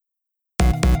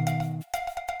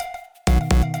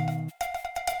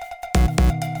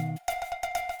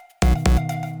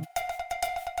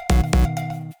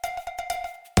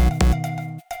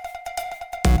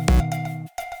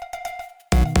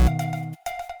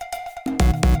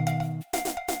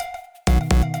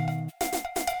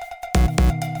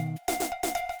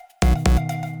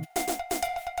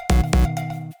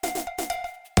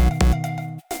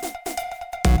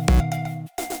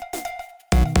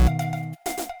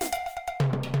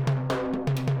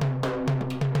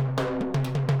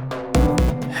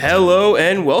Hello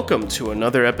and welcome to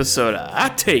another episode of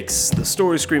Hot Takes, the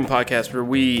Story Screen podcast where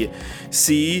we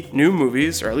see new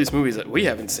movies, or at least movies that we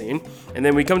haven't seen, and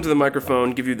then we come to the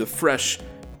microphone, give you the fresh,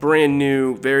 brand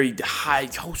new, very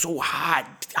hot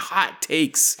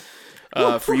takes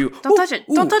for you. Don't touch it.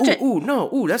 Don't touch it.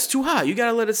 No, that's too hot. You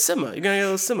gotta let it simmer.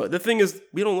 The thing is,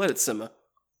 we don't let it simmer.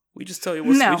 We just tell you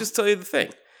we just tell you the thing.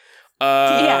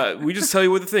 We just tell you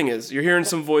what the thing is. You're hearing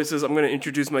some voices. I'm going to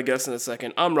introduce my guest in a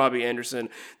second. I'm Robbie Anderson.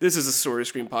 This is a Story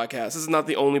Screen podcast. This is not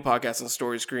the only podcast on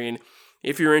Story Screen.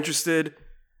 If you're interested,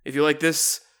 if you like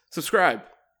this, subscribe.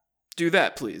 Do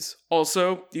that, please.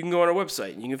 Also, you can go on our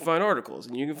website and you can find articles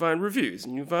and you can find reviews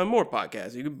and you can find more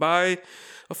podcasts. You can buy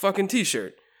a fucking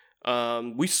t-shirt.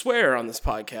 We swear on this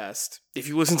podcast. If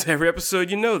you listen to every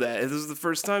episode, you know that. If this is the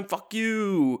first time, fuck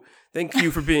you. Thank you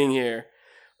for being here.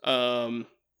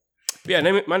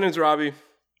 My name's Robbie.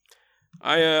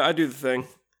 I do the thing,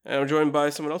 and I'm joined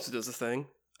by someone else who does the thing,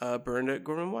 Bernadette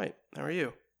Gorman-White. How are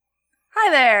you?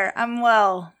 Hi there. I'm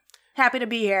well. Happy to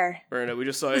be here. Bernadette, we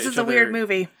just saw each other. This is a weird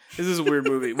movie. This is a weird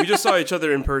movie. We just saw each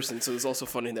other in person, so it's also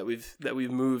funny that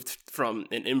we've moved from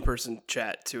an in-person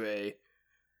chat to a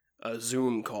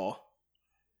Zoom call.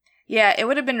 Yeah, it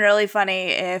would have been really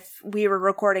funny if we were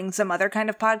recording some other kind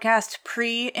of podcast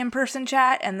pre-in-person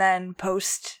chat and then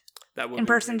post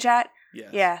in-person chat.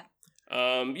 Yeah.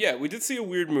 We did see a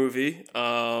weird movie.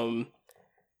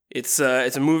 It's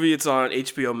a movie. It's on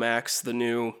HBO Max.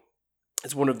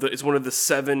 It's one of the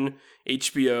 7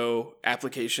 HBO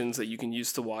applications that you can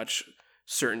use to watch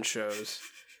certain shows.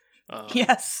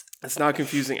 Yes. It's not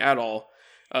confusing at all.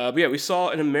 We saw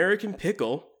An American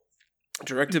Pickle,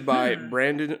 directed by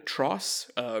Brandon Tross,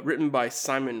 written by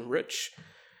Simon Rich,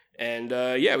 and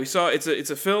we saw it's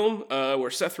a film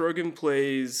where Seth Rogen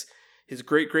plays his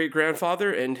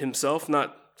great-great-grandfather and himself,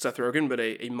 not Seth Rogen, but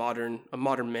a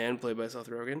modern man played by Seth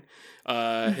Rogen.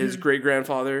 His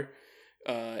great-grandfather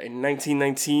in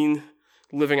 1919,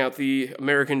 living out the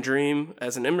American dream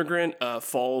as an immigrant,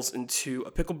 falls into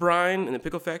a pickle brine in a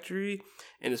pickle factory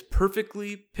and is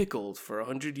perfectly pickled for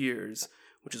 100 years,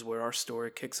 which is where our story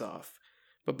kicks off.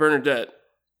 But Bernadette,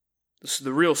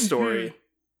 the real story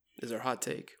is our hot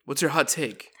take. What's your hot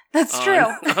take? That's true.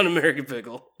 On American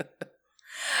Pickle.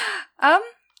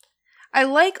 I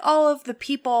like all of the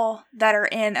people that are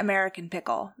in American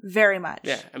Pickle very much.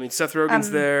 Yeah, I mean, Seth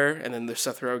Rogen's there, and then there's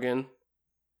Seth Rogen.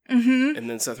 And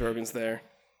then Seth Rogen's there.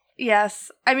 Yes.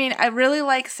 I mean, I really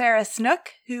like Sarah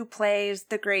Snook, who plays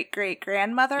the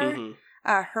great-great-grandmother,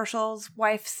 Herschel's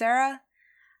wife, Sarah.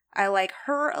 I like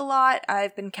her a lot.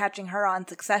 I've been catching her on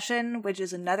Succession, which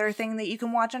is another thing that you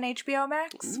can watch on HBO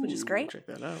Max, which is great. Check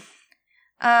that out.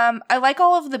 I like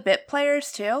all of the bit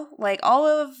players too. Like all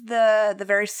of the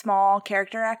very small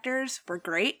character actors were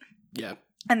great. Yeah.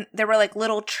 And there were like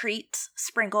little treats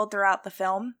sprinkled throughout the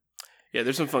film. Yeah,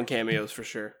 there's some fun cameos for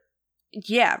sure.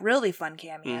 Yeah, really fun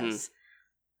cameos.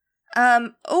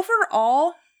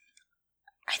 Overall,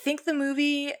 I think the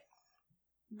movie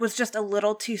was just a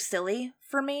little too silly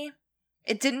for me.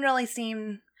 It didn't really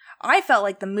seem... I felt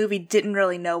like the movie didn't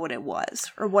really know what it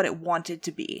was or what it wanted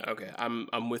to be. Okay,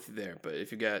 I'm with you there, but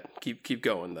if you keep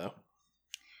going though.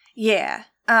 Yeah.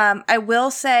 I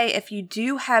will say if you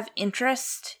do have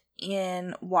interest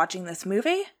in watching this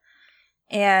movie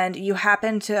and you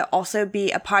happen to also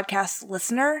be a podcast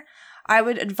listener, I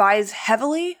would advise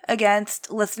heavily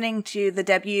against listening to the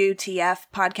WTF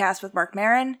podcast with Mark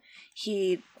Maron.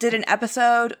 He did an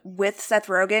episode with Seth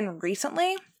Rogen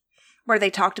recently where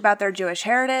they talked about their Jewish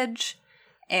heritage,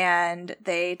 and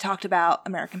they talked about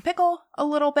American Pickle a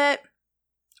little bit,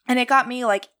 and it got me,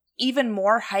 like, even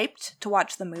more hyped to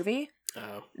watch the movie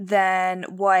than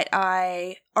what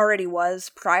I already was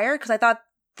prior, because I thought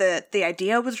the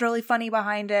idea was really funny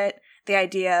behind it, the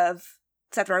idea of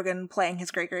Seth Rogen playing his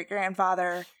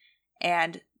great-great-grandfather,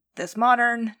 and this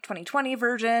modern 2020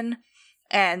 version,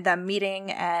 and them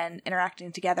meeting and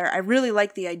interacting together. I really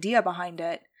like the idea behind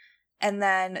it. And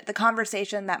then the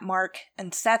conversation that Mark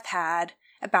and Seth had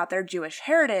about their Jewish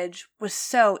heritage was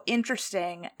so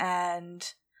interesting and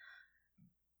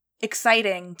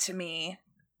exciting to me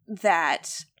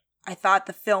that I thought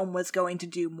the film was going to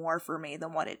do more for me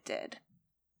than what it did.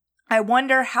 I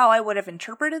wonder how I would have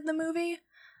interpreted the movie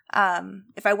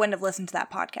if I wouldn't have listened to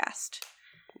that podcast.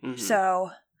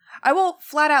 So I will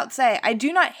flat out say I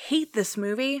do not hate this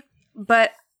movie,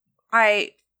 but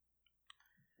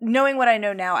knowing what I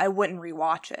know now, I wouldn't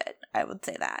rewatch it. I would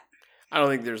say that. I don't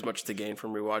think there's much to gain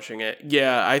from rewatching it.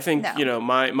 Yeah, I think,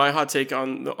 my hot take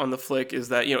on the flick is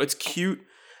that, it's cute.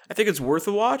 I think it's worth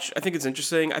a watch. I think it's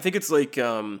interesting. I think it's like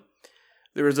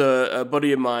There was a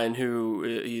buddy of mine who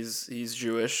he's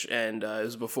Jewish, and it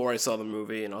was before I saw the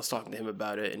movie, and I was talking to him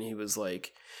about it, and he was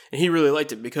like, and he really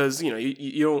liked it because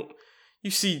you don't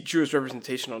you see Jewish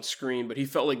representation on screen, but he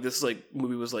felt like this like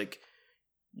movie was like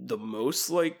the most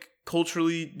like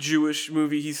culturally Jewish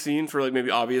movie he's seen for like maybe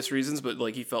obvious reasons, but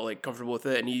like he felt like comfortable with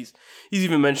it, and he's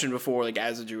even mentioned before like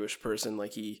as a Jewish person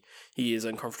like he is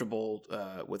uncomfortable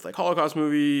with like Holocaust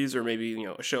movies or maybe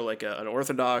a show like an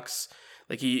Orthodox.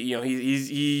 Like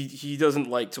he doesn't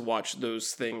like to watch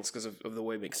those things because of the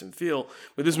way it makes him feel.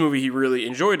 But this movie, he really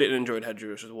enjoyed it and enjoyed how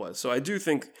Jewish it was. So I do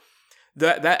think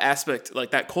that aspect,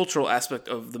 like that cultural aspect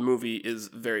of the movie, is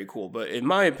very cool. But in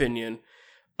my opinion,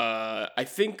 I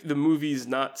think the movie's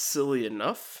not silly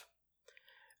enough.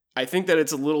 I think that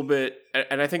it's a little bit,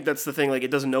 and I think that's the thing. Like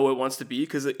it doesn't know what it wants to be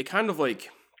because it kind of like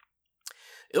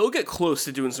it'll get close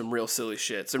to doing some real silly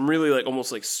shit, some really like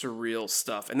almost like surreal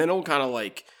stuff, and then it'll kind of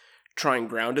like try and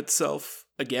ground itself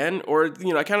again, or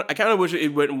I kind of wish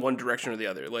it went in one direction or the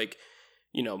other. Like,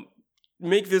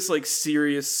 make this like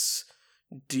serious,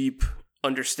 deep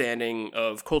understanding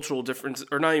of cultural difference,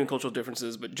 or not even cultural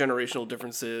differences, but generational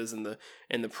differences, and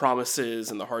the promises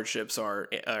and the hardships our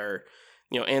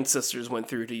ancestors went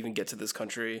through to even get to this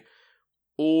country,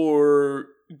 or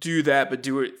do that, but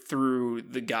do it through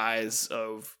the guise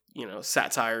of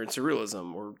satire and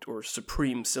surrealism or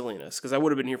supreme silliness, because I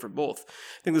would have been here for both.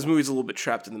 I think this movie's a little bit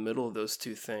trapped in the middle of those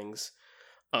two things.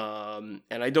 I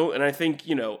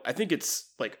think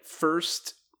it's like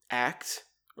first act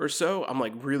or so, I'm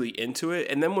like really into it.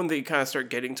 And then when they kind of start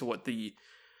getting to what the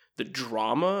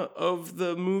drama of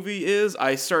the movie is,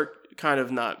 I start kind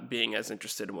of not being as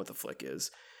interested in what the flick is.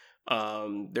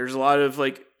 There's a lot of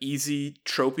like easy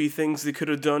tropey things they could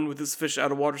have done with this fish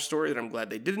out of water story that I'm glad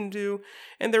they didn't do,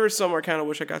 and there were some I kind of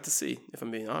wish I got to see, if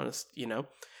I'm being honest.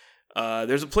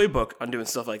 There's a playbook on doing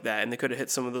stuff like that, and they could have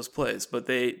hit some of those plays, but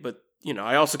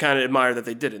I also kind of admire that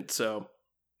they didn't. So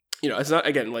it's not,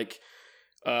 again, like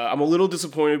I'm a little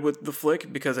disappointed with the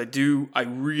flick because I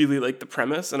really like the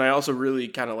premise, and I also really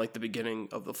kind of like the beginning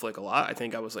of the flick a lot. I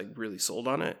think I was like really sold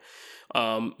on it.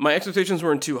 My expectations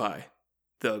weren't too high,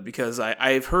 though, because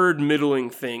I've heard middling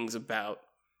things about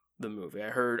the movie. I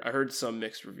heard some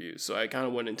mixed reviews, so I kind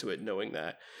of went into it knowing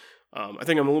that. I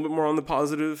think I'm a little bit more on the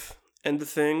positive end of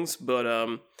things, but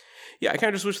I kind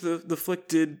of just wish the flick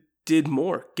did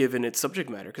more given its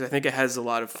subject matter, because I think it has a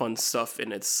lot of fun stuff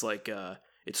in its like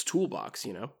its toolbox.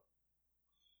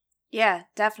 Yeah,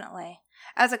 definitely.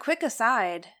 As a quick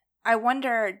aside, I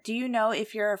wonder, do you know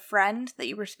if your friend that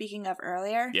you were speaking of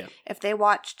earlier, if they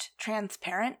watched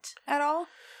Transparent at all?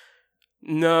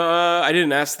 No, I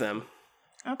didn't ask them.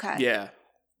 Okay. Yeah.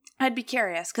 I'd be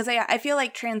curious, because I feel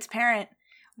like Transparent,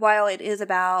 while it is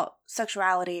about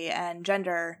sexuality and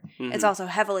gender, it's also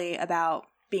heavily about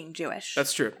being Jewish.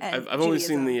 That's true. I've only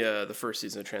seen the first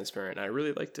season of Transparent, and I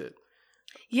really liked it.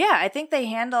 Yeah, I think they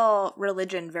handle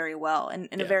religion very well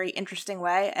in a very interesting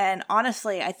way. And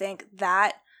honestly, I think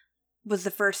that was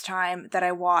the first time that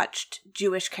I watched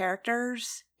Jewish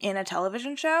characters in a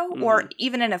television show or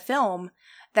even in a film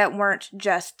that weren't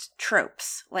just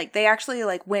tropes. Like they actually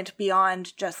like went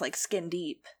beyond just like skin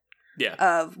deep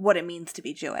of what it means to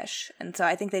be Jewish. And so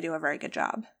I think they do a very good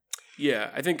job.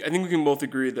 Yeah, I think we can both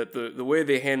agree that the way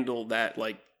they handle that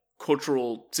like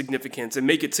cultural significance and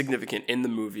make it significant in the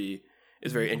movie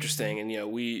is very interesting.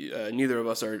 And we neither of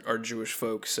us are Jewish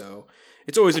folks, so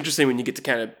it's always interesting when you get to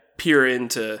kind of peer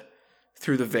into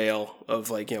through the veil of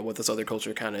like what this other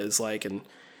culture kind of is like, and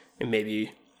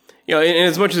maybe and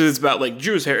as much as it's about like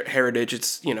Jewish heritage,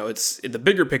 it's it's in the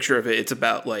bigger picture of it, it's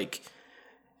about like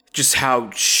just how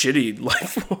shitty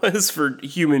life was for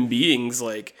human beings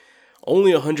like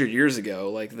only 100 years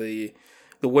ago. Like the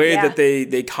way that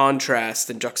they contrast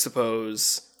and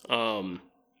juxtapose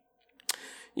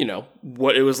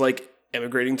what it was like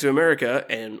emigrating to America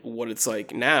and what it's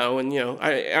like now. And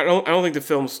I don't think the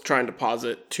film's trying to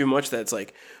posit too much that it's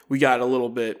like we got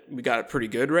it pretty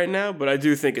good right now, but I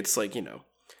do think it's like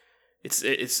it's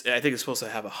I think it's supposed to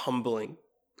have a humbling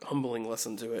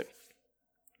lesson to it.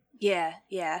 Yeah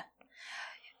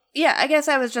I guess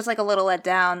I was just like a little let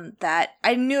down that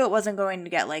I knew it wasn't going to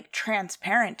get like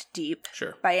transparent deep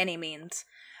by any means,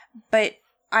 but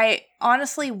I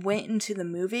honestly went into the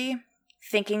movie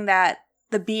thinking that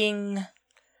the being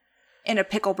in a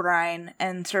pickle brine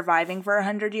and surviving for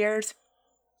 100 years,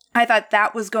 I thought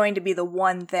that was going to be the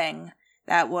one thing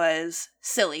that was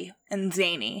silly and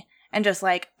zany and just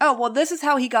like, oh, well, this is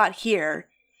how he got here,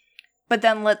 but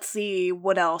then let's see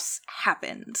what else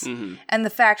happens. And the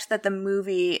fact that the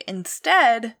movie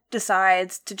instead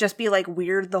decides to just be like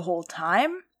weird the whole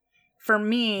time, for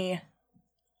me,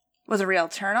 was a real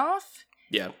turnoff.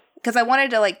 Yeah. because I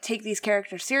wanted to like take these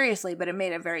characters seriously, but it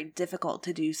made it very difficult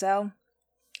to do so.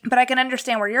 But I can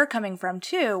understand where you're coming from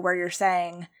too, where you're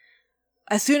saying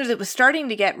as soon as it was starting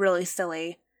to get really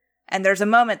silly, and there's a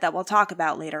moment that we'll talk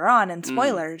about later on in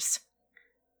spoilers,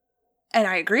 and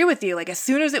I agree with you, like as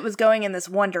soon as it was going in this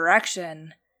one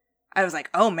direction, I was like,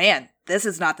 oh man, this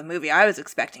is not the movie I was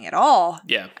expecting at all.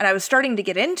 Yeah. And I was starting to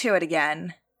get into it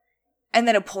again, and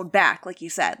then it pulled back, like you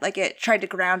said. Like it tried to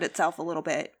ground itself a little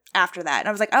bit after that. And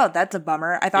I was like, oh, that's a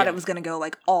bummer. I thought it was going to go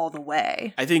like all the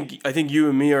way. I think you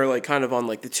and me are like kind of on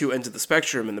like the two ends of the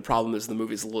spectrum, and the problem is the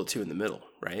movie's a little too in the middle,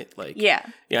 right? Like yeah,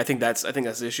 I think that's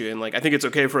the issue. And like I think it's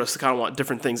okay for us to kind of want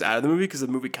different things out of the movie, because the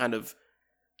movie kind of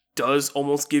does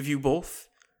almost give you both,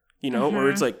 you know, or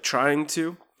it's like trying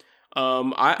to.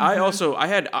 I also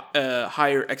had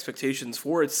higher expectations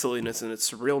for its silliness and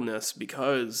its surrealness,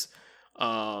 because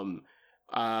I'm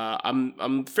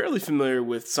fairly familiar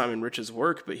with Simon Rich's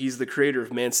work, but he's the creator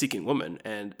of Man Seeking Woman,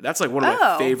 and that's like one of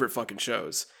my favorite fucking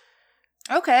shows.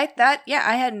 Okay,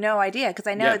 I had no idea, because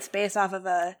I know it's based off of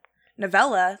a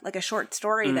novella, like a short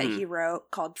story that he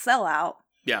wrote called Sellout.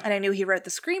 Yeah. And I knew he wrote the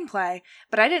screenplay,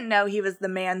 but I didn't know he was the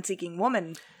Man Seeking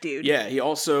Woman dude. Yeah,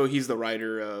 he's the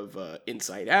writer of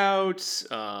Inside Out.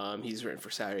 He's written for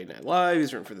Saturday Night Live.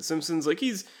 He's written for The Simpsons. Like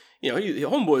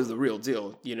Homeboy is the real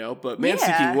deal, you know. But Man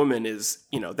Seeking Woman is,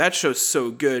 you know, that show's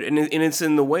so good, and it's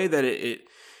in the way that it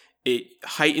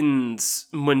heightens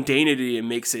mundanity and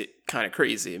makes it kind of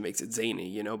crazy. It makes it zany,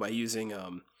 you know, by using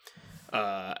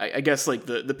I guess like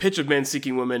the pitch of Man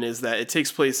Seeking Woman is that it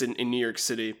takes place in New York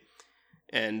City.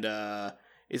 And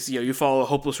it's, you know, you follow a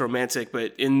hopeless romantic,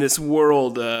 but in this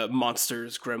world,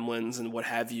 monsters, gremlins, and what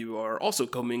have you are also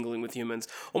commingling with humans,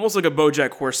 almost like a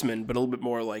BoJack Horseman, but a little bit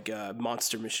more like a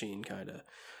Monster Machine kind of.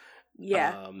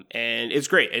 Yeah. And it's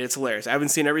great, and it's hilarious. I haven't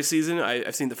seen every season.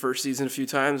 I've seen the first season a few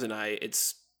times, and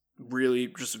it's really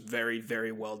just very,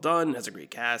 very well done. It has a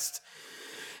great cast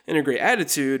and a great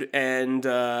attitude, and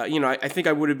you know, I think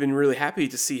I would have been really happy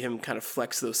to see him kind of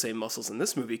flex those same muscles in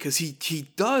this movie, because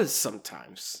he does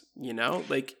sometimes, you know,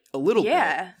 like a little bit.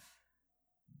 Yeah.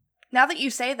 Now that you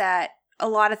say that, a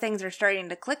lot of things are starting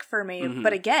to click for me,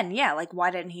 but again, like why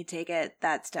didn't he take it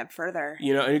that step further?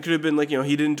 You know, and it could have been like, you know,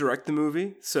 he didn't direct the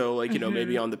movie, so like, you know,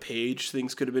 maybe on the page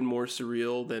things could have been more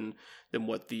surreal than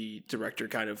what the director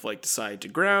kind of like decided to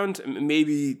ground.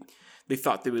 Maybe they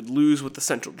thought they would lose what the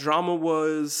central drama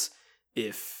was.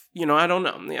 If, you know, I don't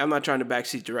know. I'm not trying to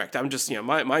backseat direct. I'm just, you know,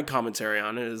 my commentary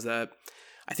on it is that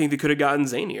I think they could have gotten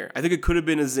zanier. I think it could have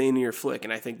been a zanier flick,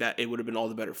 and I think that it would have been all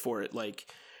the better for it.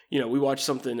 Like, you know, we watched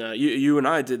something, you and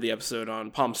I did the episode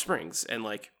on Palm Springs, and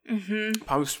like,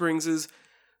 Palm Springs is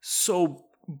so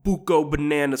buco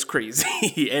bananas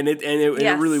crazy, and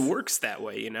it really works that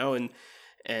way, you know, and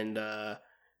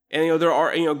you know, there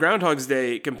are, you know, Groundhog's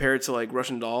Day compared to like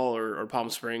Russian Doll or Palm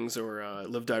Springs or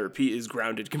Live, Die, Repeat is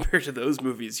grounded compared to those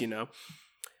movies, you know.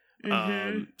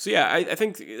 So yeah, I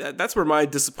think that's where my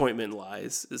disappointment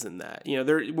lies, is in that, you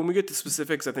know, when we get to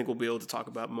specifics, I think we'll be able to talk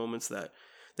about moments that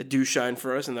do shine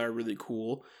for us and that are really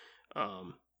cool.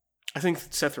 I think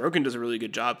Seth Rogen does a really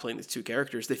good job playing these two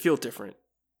characters. They feel different.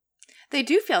 They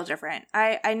do feel different.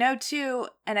 I know too,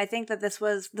 and I think that this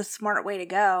was the smart way to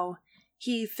go.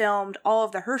 He filmed all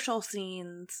of the Herschel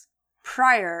scenes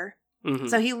prior.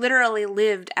 So he literally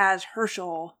lived as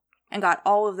Herschel and got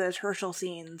all of those Herschel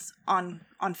scenes on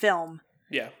film.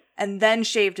 Yeah. And then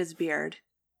shaved his beard.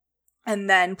 And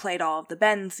then played all of the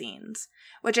Ben scenes.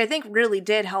 Which I think really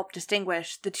did help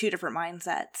distinguish the two different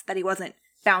mindsets. That he wasn't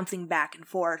bouncing back and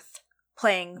forth,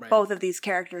 playing both of these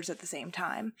characters at the same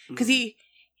time. Because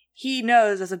he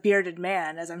knows, as a bearded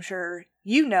man, as I'm sure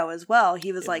you know as well,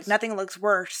 he was like, nothing looks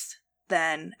worse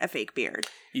than a fake beard.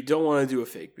 You don't want to do a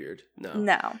fake beard.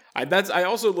 No. I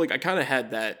also like, I kind of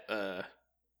had that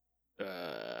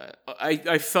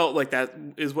I felt like that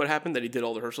is what happened, that he did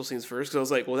all the Herschel scenes first, because I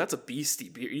was like, well, that's a beastie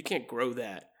beard. You can't grow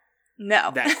that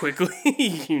that quickly,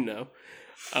 you know.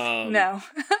 No.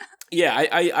 Yeah,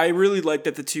 I really like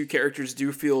that the two characters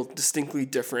do feel distinctly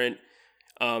different.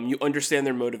 You understand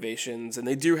their motivations, and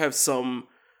they do have some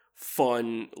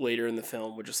fun later in the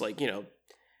film, which is like, you know,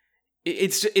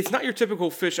 it's not your typical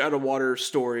fish out of water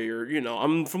story, or, you know,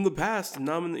 I'm from the past and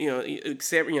I'm, you know,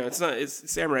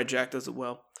 it's Samurai Jack does it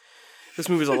well. This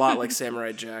movie's a lot like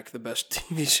Samurai Jack, the best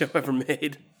TV show ever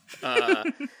made.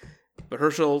 But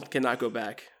Herschel cannot go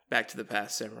back to the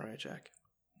past, Samurai Jack.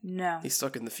 No. He's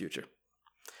stuck in the future.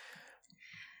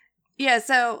 Yeah,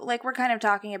 so like we're kind of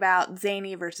talking about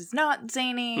zany versus not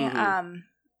zany.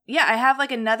 Yeah, I have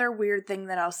like another weird thing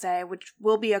that I'll say, which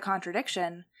will be a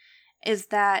contradiction, is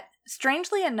that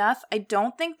strangely enough, I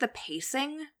don't think the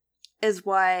pacing is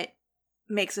what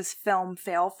makes this film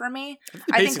fail for me. The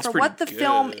I think pacing's for pretty what the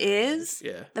film is,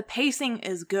 yeah, the pacing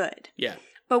is good. yeah,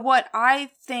 But what I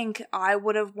think I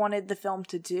would have wanted the film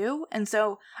to do, and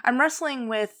so I'm wrestling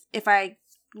with if I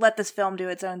let this film do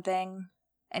its own thing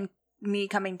and me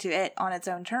coming to it on its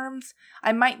own terms,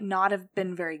 I might not have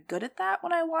been very good at that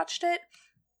when I watched it.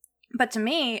 But to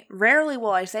me, rarely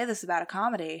will I say this about a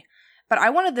comedy, but I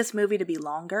wanted this movie to be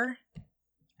longer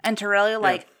and to really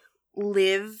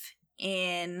live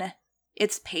in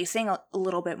its pacing a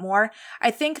little bit more. I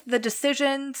think the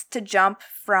decisions to jump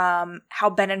from how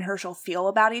Ben and Herschel feel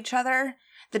about each other,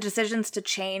 the decisions to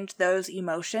change those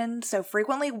emotions so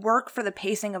frequently work for the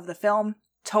pacing of the film,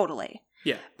 totally.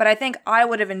 yeah. But I think I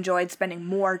would have enjoyed spending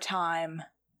more time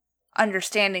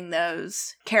understanding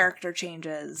those character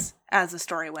changes as the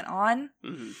story went on.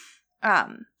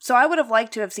 Mm-hmm. So I would have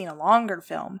liked to have seen a longer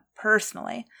film,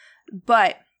 personally.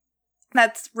 But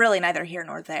that's really neither here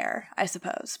nor there, I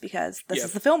suppose, because this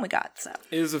is the film we got. So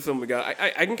it is the film we got.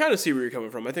 I can kind of see where you're coming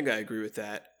from. I think I agree with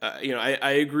that.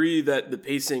 I agree that the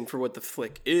pacing for what the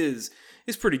flick is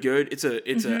pretty good. It's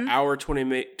an hour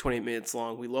 28 minutes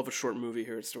long. We love a short movie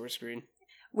here at Story Screen.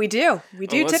 We do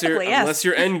typically, yes. Unless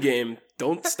you're Endgame,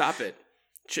 don't stop it.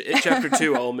 Chapter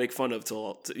 2 I'll make fun of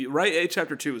right.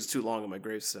 Chapter 2 is too long on my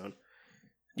gravestone.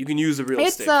 You can use the real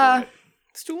estate for it.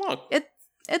 It's too long.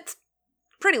 It's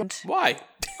pretty long. Why?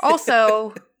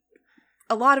 Also,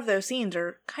 a lot of those scenes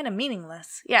are kind of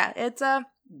meaningless. Yeah, it's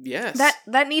yes.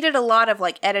 That needed a lot of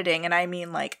editing, and I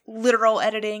mean literal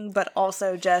editing, but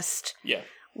also just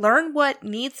learn what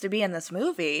needs to be in this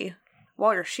movie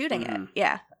while you're shooting it.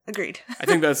 Yeah, agreed. I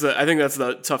think that's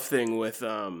the tough thing with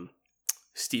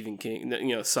Stephen King.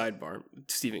 Sidebar,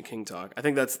 Stephen King talk. I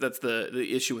think that's the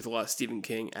issue with a lot of Stephen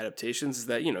King adaptations is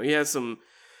that he has some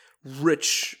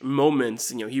rich moments.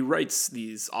 He writes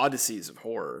these odysseys of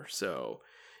horror. So,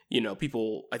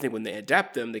 people, I think when they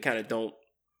adapt them, they kind of don't.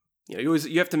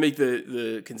 You have to make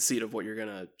the conceit of what you're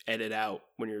gonna edit out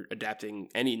when you're adapting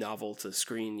any novel to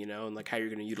screen. And how you're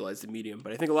gonna utilize the medium.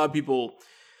 But I think a lot of people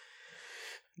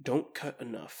don't cut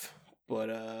enough.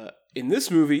 But in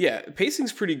this movie,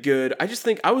 pacing's pretty good. I just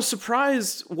think I was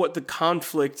surprised what the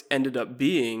conflict ended up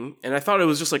being. And I thought it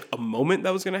was just a moment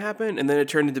that was going to happen. And then it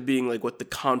turned into being what the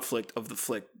conflict of the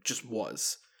flick just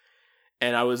was.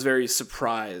 And I was very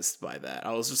surprised by that.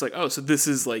 I was just like, oh, so this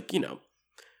is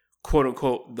quote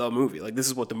unquote, the movie. This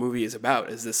is what the movie is about,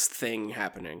 is this thing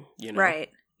happening,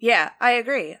 Right. Yeah, I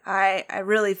agree. I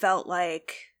really felt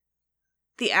like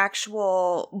the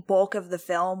actual bulk of the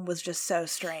film was just so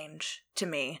strange to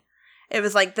me. It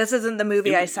was this isn't the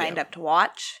movie I signed up to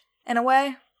watch, in a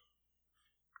way.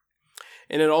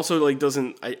 And it also,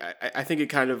 doesn't... I think it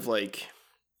kind of, I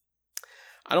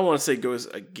don't want to say goes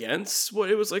against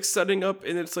what it was, setting up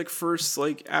in its, first,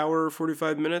 hour,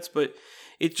 45 minutes, but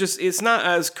it's not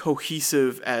as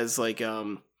cohesive as,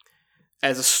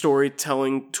 as a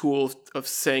storytelling tool of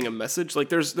saying a message.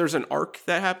 There's an arc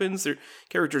that happens.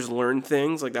 Characters learn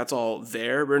things. That's all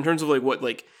there. But in terms of what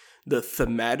the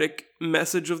thematic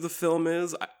message of the film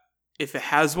is, if it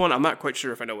has one, I'm not quite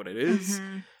sure if I know what it is.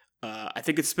 Mm-hmm. I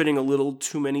think it's spinning a little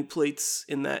too many plates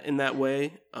in that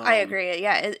way. I agree.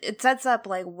 Yeah, it sets up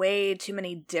way too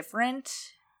many different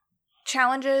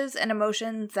challenges and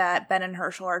emotions that Ben and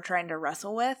Herschel are trying to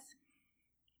wrestle with.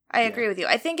 I agree with you.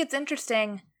 I think it's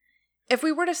interesting. If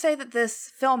we were to say that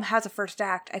this film has a first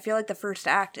act, I feel like the first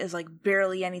act is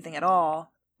barely anything at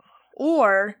all.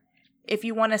 Or if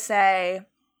you want to say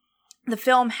the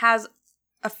film has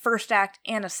a first act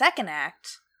and a second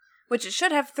act, which it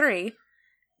should have 3,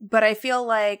 but I feel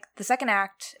like the second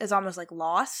act is almost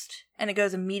lost and it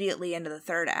goes immediately into the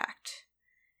third act.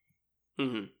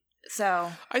 Mm-hmm.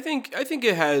 So I think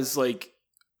it has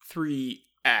 3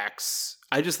 acts.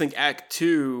 I just think Act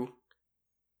 2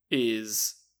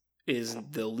 is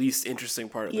the least interesting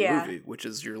part of the movie, which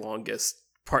is your longest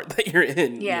part that you're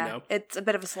in. Yeah, it's a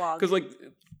bit of a slog. Because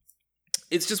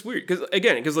it's just weird. Because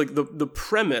the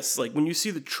premise, when you see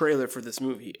the trailer for this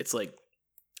movie, it's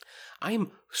I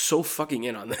am so fucking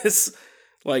in on this.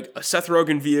 A Seth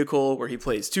Rogen vehicle where he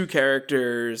plays 2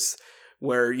 characters,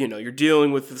 where you're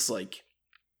dealing with this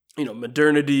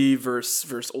modernity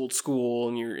versus old school,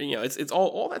 and it's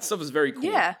all that stuff is very cool.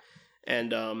 Yeah,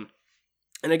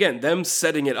 and again, them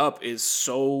setting it up is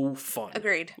so fun.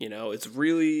 Agreed.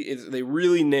 They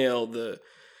really nail the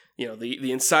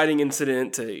inciting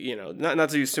incident to, not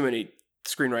to use too many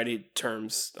screenwriting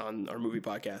terms on our movie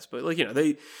podcast, but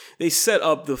they set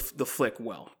up the flick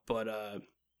well. But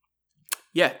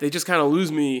they just kind of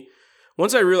lose me.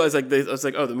 Once I realized I was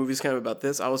oh, the movie's kind of about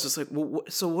this, I was just well,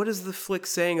 so what is the flick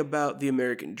saying about the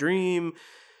American dream?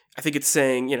 I think it's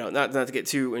saying, not to get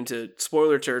too into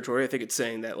spoiler territory, I think it's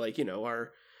saying that, like,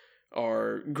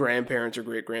 our grandparents or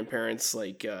great grandparents,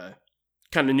 like,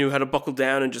 kind of knew how to buckle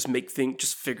down and just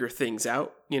figure things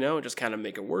out, and just kind of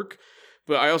make it work.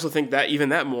 But I also think that even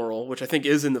that moral, which I think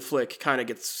is in the flick, kind of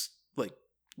gets like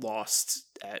lost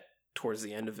towards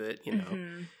the end of it,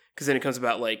 because then it comes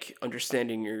about like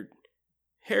understanding your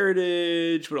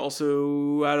heritage, but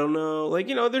also, I don't know, like,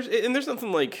 there's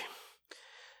nothing like,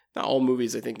 not all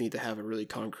movies I think need to have a really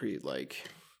concrete, like,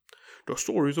 the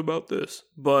story's about this.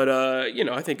 But,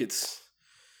 I think it's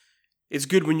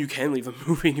good when you can leave a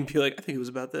movie and be like, I think it was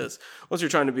about this. Unless you're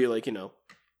trying to be like,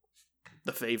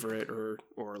 The Favorite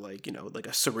or like, like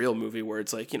a surreal movie where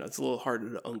it's like, it's a little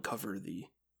harder to uncover the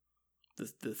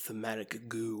thematic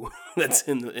goo that's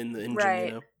in the engine,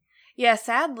 right. Yeah,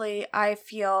 sadly, I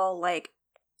feel like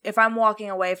if I'm walking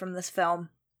away from this film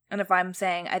and if I'm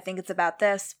saying I think it's about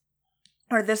this,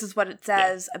 or this is what it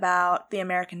says about the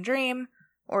American dream,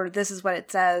 or this is what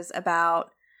it says about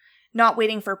not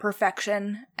waiting for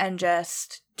perfection and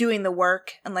just doing the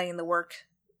work and letting the work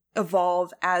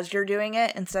evolve as you're doing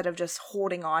it instead of just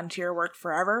holding on to your work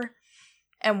forever,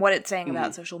 and what it's saying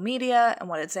about social media and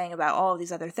what it's saying about all of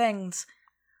these other things,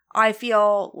 I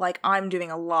feel like I'm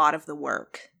doing a lot of the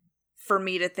work for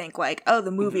me to think like, oh,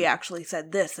 the movie actually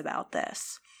said this about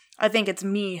this. I think it's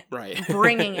me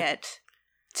bringing it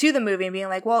to the movie and being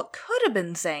like, well, it could have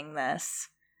been saying this.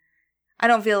 I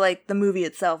don't feel like the movie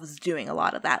itself is doing a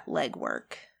lot of that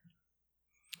legwork.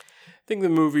 I think the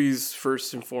movie's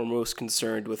first and foremost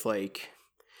concerned with like,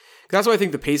 that's why I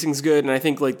think the pacing's good, and I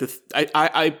think like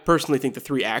I personally think the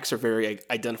 3 acts are very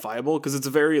identifiable because it's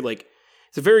a very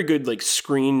good like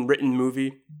screen written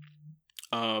movie.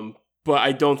 But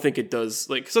I don't think it does,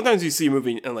 like, sometimes you see a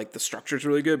movie and like the structure's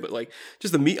really good, but like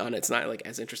just the meat on it's not like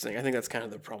as interesting. I think that's kind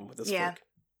of the problem with this book.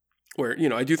 Where,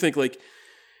 I do think like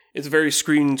it's a very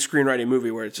screenwriting movie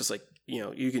where it's just like,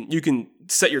 you can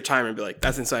set your timer and be like,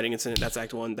 that's inciting incident, that's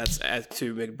act 1, that's act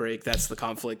 2, make a break, that's the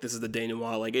conflict, this is the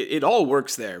denouement. Like it all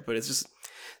works there, but it's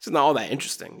not all that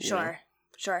interesting. Sure.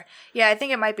 Yeah, I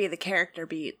think it might be the character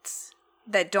beats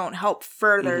that don't help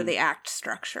further the act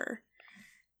structure.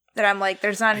 That I'm like,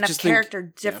 there's not enough character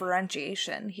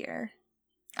differentiation here.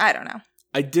 I don't know.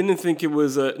 I didn't think it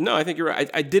was no, I think you're right.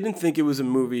 I didn't think it was a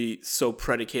movie so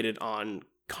predicated on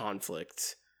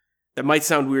conflict. That might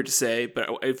sound weird to say, but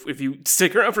if you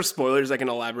stick around for spoilers, I can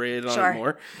elaborate on it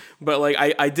more. But like,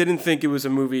 I didn't think it was a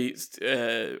movie,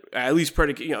 at least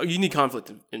predicated. You need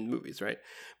conflict in movies, right?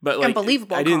 But like,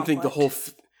 unbelievable. I didn't think the whole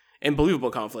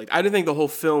unbelievable conflict. I didn't think the whole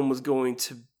film was going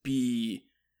to be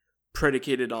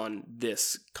predicated on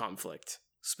this conflict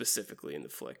specifically in the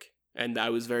flick, and I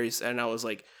was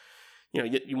like,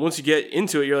 once you get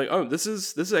into it, you're like, oh, this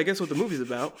is I guess what the movie's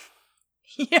about.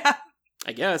 Yeah.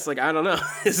 I guess, like, I don't know.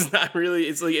 It's not really,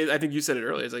 it's like, I think you said it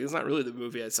earlier, it's like, it's not really the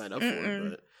movie I signed up for,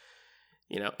 but,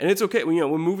 and it's okay.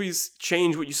 When movies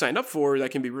change what you signed up for,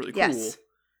 that can be really cool. Yes.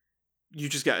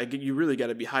 You really got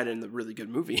to be hiding the really good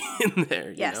movie in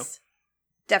there, you know?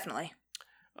 Definitely.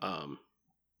 But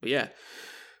yeah.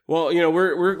 Well,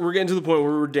 we're getting to the point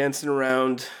where we're dancing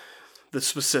around the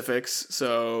specifics,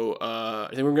 so I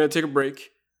think we're going to take a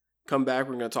break. Come back,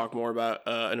 we're going to talk more about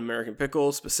An American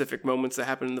Pickle, specific moments that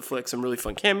happen in the flick, some really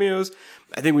fun cameos.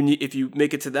 I think if you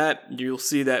make it to that, you'll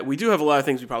see that we do have a lot of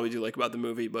things we probably do like about the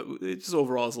movie, but it just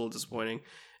overall is a little disappointing.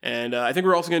 And I think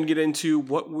we're also going to get into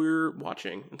what we're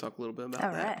watching and talk a little bit about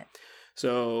that. All right.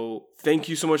 So thank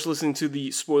you so much for listening to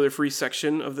the spoiler-free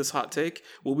section of this hot take.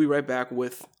 We'll be right back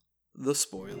with the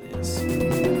spoilers.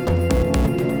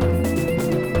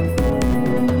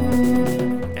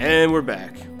 And we're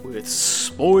back with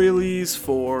spoilies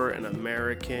for An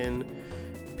American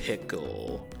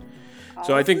Pickle.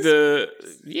 So I think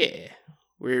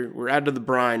we're out of the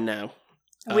brine now.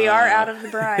 We are out of the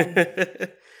brine.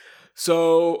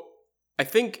 So I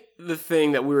think the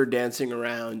thing that we were dancing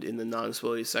around in the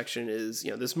non-spoily section is,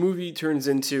 this movie turns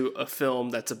into a film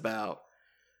that's about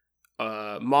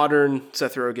modern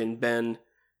Seth Rogen, Ben,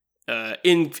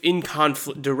 in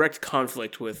conflict, direct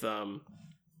conflict with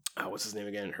what's his name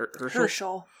again?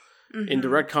 Herschel. Mm-hmm. In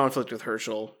direct conflict with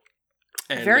Herschel.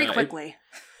 And, very quickly.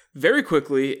 Very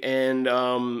quickly, and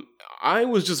I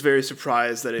was just very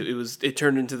surprised that it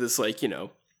turned into this, like,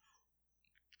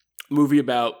 movie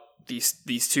about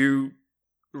these two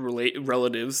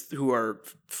relatives who are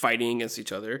fighting against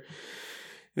each other.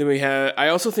 Then I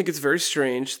also think it's very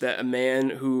strange that a man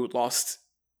who lost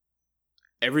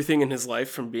everything in his life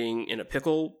from being in a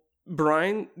pickle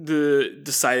brine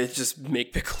decided to just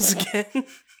make pickles again.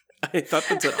 I thought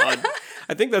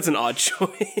I think that's an odd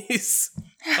choice.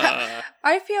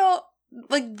 I feel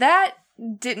like that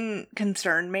didn't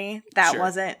concern me. That Sure.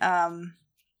 wasn't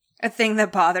a thing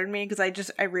that bothered me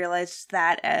because I realized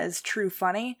that as true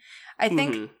funny. I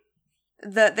think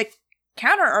the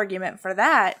counter argument for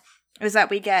that is that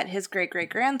we get his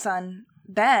great-great-grandson,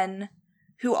 Ben,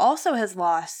 who also has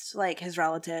lost, like, his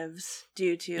relatives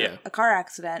due to a car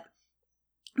accident.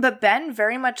 But Ben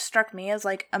very much struck me as,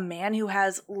 like, a man who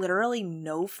has literally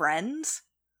no friends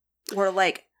or,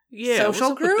 like,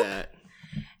 social group.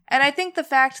 And I think the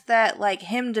fact that, like,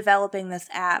 him developing this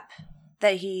app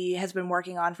that he has been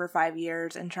working on for 5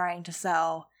 years and trying to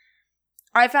sell,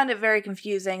 I found it very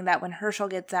confusing that when Herschel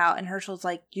gets out and Herschel's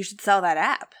like, you should sell that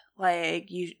app. Like,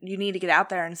 you need to get out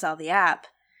there and sell the app.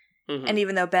 And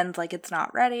even though Ben's like, it's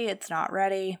not ready.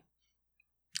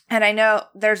 And I know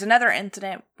there's another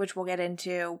incident, which we'll get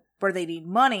into, where they need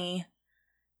money.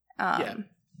 And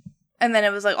then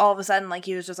it was like, all of a sudden, like,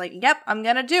 he was just like, yep, I'm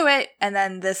going to do it. And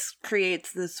then this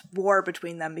creates this war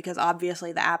between them because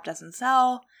obviously the app doesn't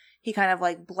sell. He kind of,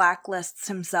 like, blacklists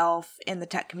himself in the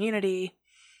tech community.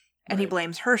 And he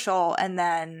blames Herschel. And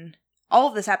then all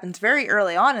of this happens very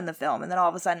early on in the film. And then all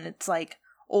of a sudden it's like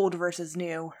old versus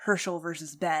new, Herschel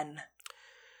versus Ben.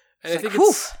 And I think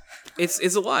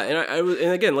it's a lot. And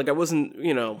and again, like, I wasn't,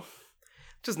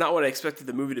 just not what I expected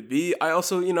the movie to be. I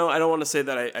also, I don't want to say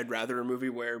that I'd rather a movie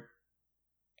where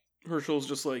Herschel's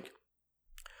just like,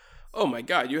 oh my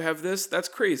God, you have this? That's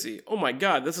crazy. Oh my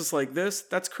God, this is like this?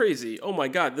 That's crazy. Oh my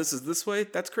God, this is this way?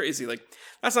 That's crazy. Like,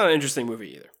 that's not an interesting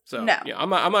movie either. So, no. I'm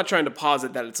not trying to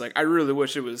posit that it's like, I really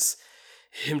wish it was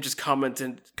him just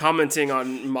commenting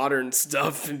on modern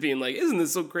stuff and being like, isn't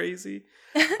this so crazy?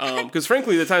 Because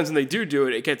frankly, the times when they do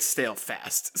it, it gets stale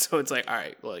fast. So it's like, all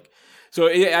right, like, so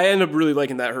I end up really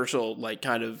liking that Herschel, like,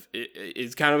 kind of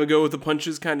is kind of a go with the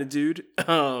punches kind of dude.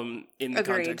 In the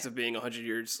context of being 100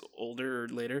 years older or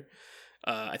later,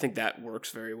 I think that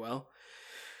works very well.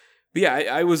 But yeah,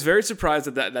 I was very surprised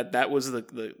that was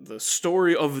the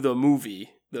story of the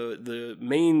movie. The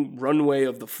main runway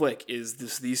of the flick is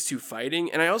these two fighting,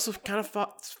 and I also kind of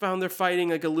found their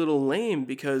fighting like a little lame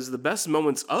because the best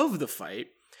moments of the fight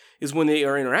is when they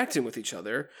are interacting with each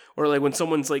other, or like when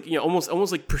someone's like,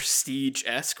 almost like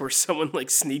Prestige-esque, where someone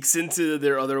like sneaks into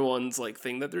their other one's like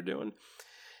thing that they're doing.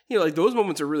 Like those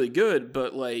moments are really good,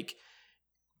 but like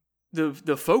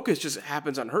the focus just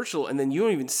happens on Herschel, and then you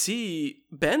don't even see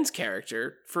Ben's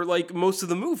character for like most of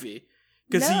the movie.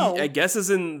 Because he, I guess, is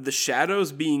in the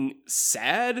shadows being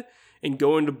sad and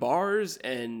going to bars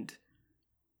and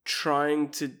trying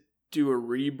to do a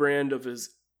rebrand of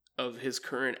his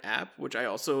current app, which I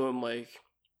also am like,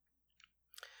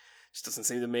 just doesn't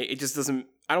seem to make, it just doesn't,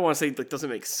 I don't want to say like doesn't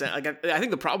make sense. Like I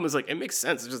think the problem is like, it makes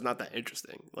sense, it's just not that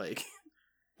interesting. Like,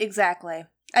 exactly.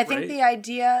 I think the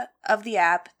idea of the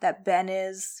app that Ben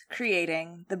is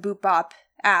creating, the Boop Bop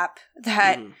app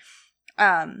that,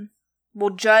 will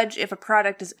judge if a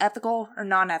product is ethical or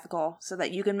non-ethical so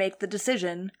that you can make the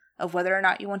decision of whether or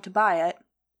not you want to buy it.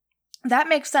 That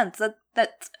makes sense.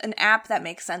 That's an app that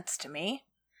makes sense to me.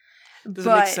 Does it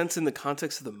make sense in the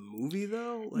context of the movie,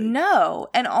 though? Like, no.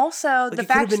 And also, like, the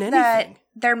fact that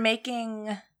they're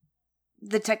making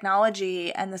the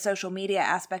technology and the social media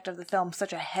aspect of the film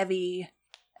such a heavy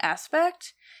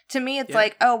aspect, to me it's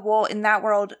like, oh, well, in that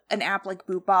world, an app like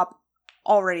Boop Bop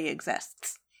already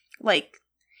exists. Like,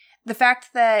 the fact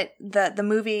that the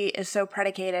movie is so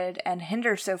predicated and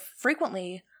hinders so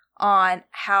frequently on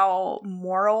how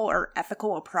moral or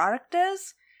ethical a product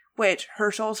is, which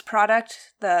Herschel's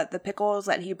product, the pickles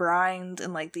that he brines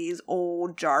in like these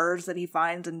old jars that he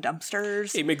finds in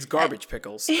dumpsters. He makes garbage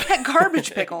pickles. Yeah,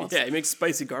 garbage pickles. Yeah, he makes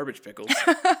spicy garbage pickles.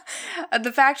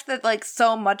 The fact that like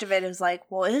so much of it is like,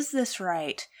 well, is this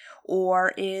right?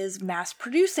 Or is mass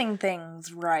producing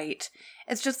things right?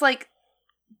 It's just like,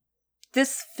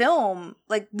 this film,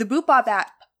 like, the Boop Bop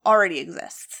app already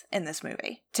exists in this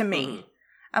movie, to me.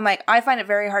 I'm like, I find it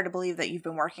very hard to believe that you've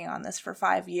been working on this for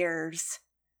 5 years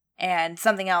and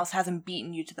something else hasn't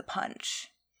beaten you to the punch.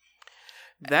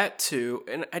 That too,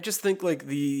 and I just think, like,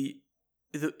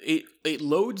 it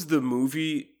loads the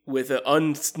movie with an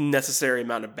unnecessary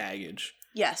amount of baggage.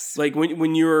 Yes. Like,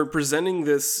 when you're presenting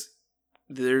this,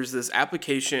 there's this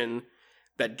application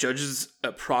that judges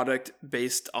a product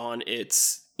based on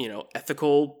its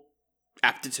ethical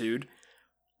aptitude.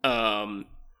 And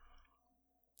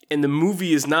the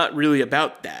movie is not really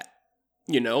about that.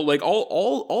 Like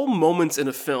all moments in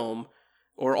a film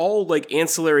or all like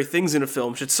ancillary things in a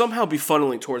film should somehow be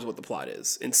funneling towards what the plot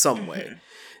is in some way.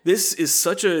 This is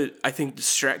such a, I think,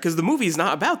 because the movie is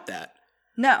not about that.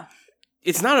 No.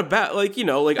 It's not about like,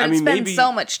 like, but I mean, maybe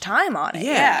so much time on it.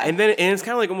 Yeah. And it's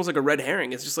kind of like almost like a red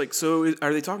herring. It's just like, so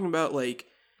are they talking about like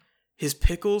his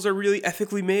pickles are really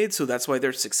ethically made, so that's why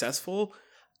they're successful.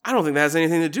 I don't think that has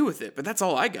anything to do with it, but that's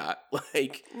all I got.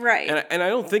 Like, right. And I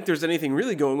don't think there's anything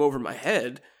really going over my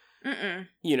head. Mm-mm.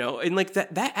 You know, and like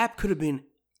that app could have been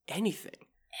anything.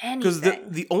 Anything. Because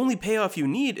the only payoff you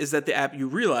need is that the app, you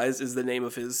realize, is the name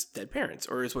of his dead parents,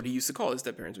 or is what he used to call his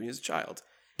dead parents when he was a child.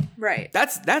 Right.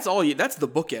 That's all you. That's the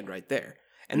bookend right there,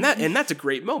 and that's a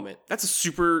great moment. That's a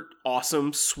super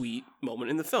awesome, sweet moment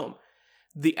in the film.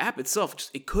 The app itself,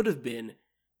 it could have been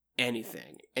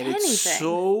anything, and it's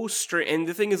so strange. And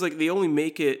the thing is, like, the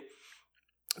only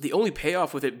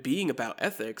payoff with it being about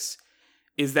ethics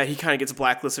is that he kind of gets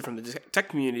blacklisted from the tech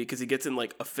community because he gets in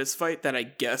like a fist fight that I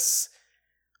guess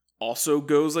also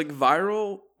goes like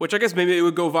viral, which I guess maybe it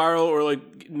would go viral or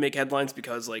like make headlines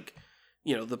because, like,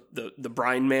 you know, the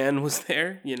Brine Man was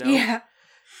there, you know? Yeah.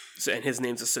 So, and his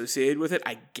name's associated with it,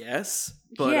 I guess.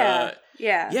 But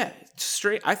yeah.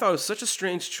 Straight. I thought it was such a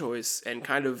strange choice and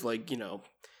kind of like, you know,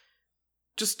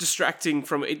 just distracting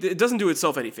from it. It doesn't do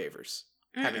itself any favors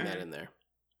having that in there.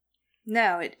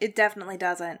 No, it definitely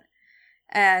doesn't.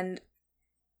 And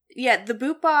yeah, the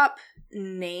Boop Bop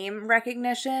name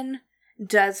recognition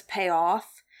does pay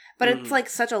off, but it's like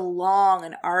such a long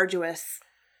and arduous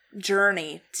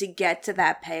journey to get to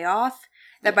that payoff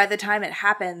that by the time it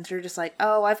happens, you're just like,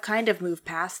 oh, I've kind of moved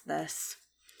past this.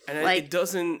 And like, it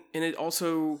doesn't, and it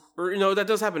also, or no, that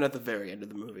does happen at the very end of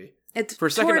the movie. It's for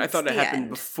a second, I thought it happened end.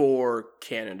 before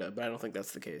Canada, but I don't think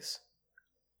that's the case.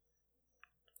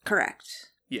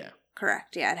 Correct. Yeah.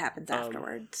 Correct. Yeah, it happens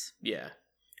afterwards. Yeah.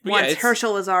 But once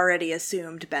Herschel has already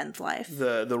assumed Ben's life.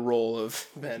 The role of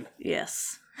Ben.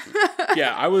 Yes.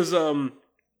 Yeah, I was just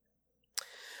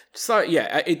thought,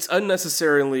 yeah, it's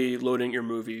unnecessarily loading your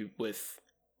movie with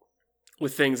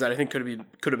things that I think could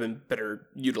have been better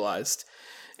utilized.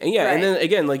 And yeah, and then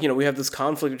again, like, you know, we have this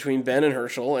conflict between Ben and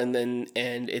Herschel, and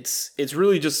it's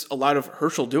really just a lot of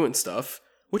Herschel doing stuff,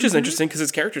 which is interesting because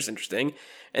his character's interesting.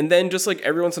 And then just like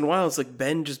every once in a while, it's like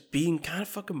Ben just being kind of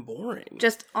fucking boring.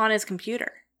 Just on his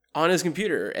computer.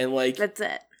 And like... That's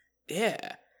it.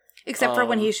 Yeah. Except for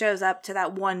when he shows up to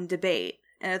that one debate.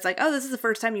 And it's like, oh, this is the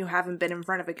first time you haven't been in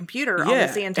front of a computer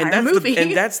almost the entire movie.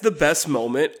 And that's the best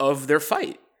moment of their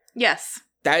fight. Yes.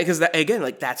 Because again,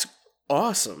 like, that's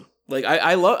awesome. Like,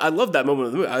 I love that moment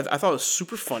of the movie. I thought it was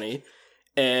super funny.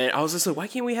 And I was just like, why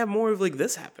can't we have more of like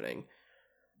this happening?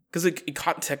 Because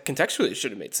contextually it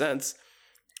should have made sense.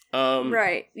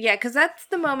 Right. Yeah, because that's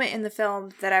the moment in the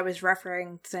film that I was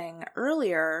referencing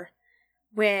earlier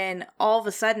when all of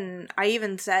a sudden I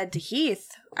even said to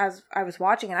Heath as I was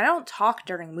watching, and I don't talk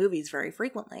during movies very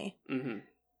frequently,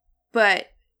 but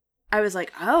I was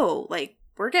like, oh, like,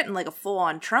 we're getting like a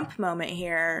full-on Trump moment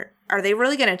here. Are they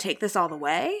really going to take this all the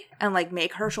way and like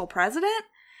make Herschel president?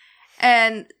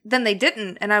 And then they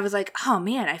didn't, and I was like, oh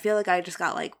man, I feel like I just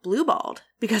got like blue-balled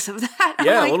because of that.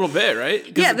 Yeah, like, a little bit, right?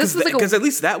 Yeah, this was like because at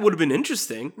least that would have been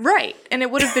interesting. Right, and it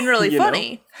would have been really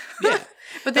funny. Yeah.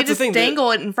 But they just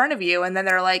dangle it in front of you, and then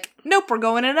they're like, nope, we're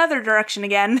going another direction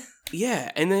again.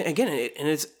 Yeah, and then again,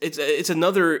 it's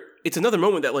another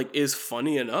moment that like is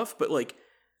funny enough, but like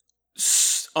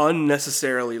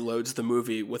unnecessarily loads the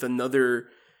movie with another,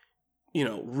 you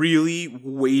know, really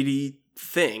weighty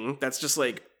thing that's just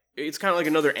like, it's kind of like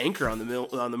another anchor on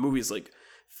the movie's like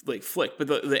flick, but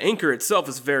the anchor itself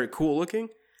is very cool looking.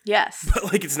 Yes. But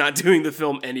like, it's not doing the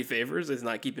film any favors. It's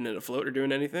not keeping it afloat or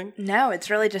doing anything. No, it's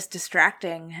really just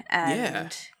distracting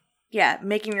and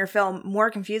making your film more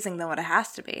confusing than what it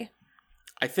has to be.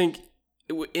 I think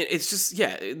it's just,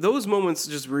 those moments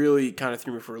just really kind of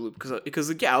threw me for a loop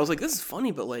because I was like, this is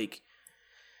funny, but like,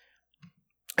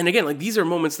 and again, like, these are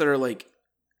moments that are like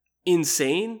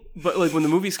insane, but like when the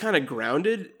movie's kind of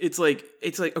grounded, it's like,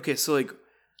 okay, so like,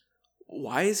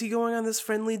 why is he going on this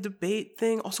friendly debate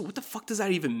thing? Also, what the fuck does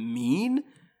that even mean?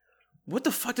 What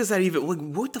the fuck does that even, like,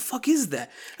 what the fuck is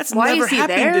that? That's never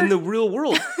happened in the real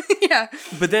world. Yeah.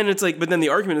 But then it's like, the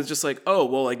argument is just like, oh,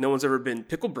 well, like, no one's ever been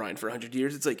pickle brine for 100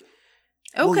 years. It's like,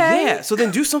 okay. Well, yeah, so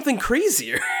then do something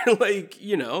crazier. Like,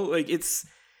 you know, like, it's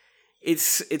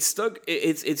stuck,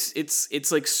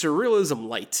 it's like surrealism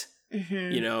light,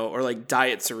 you know, or like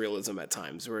diet surrealism at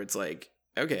times where it's like,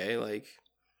 okay, like,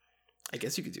 I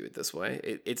guess you could do it this way.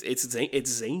 It's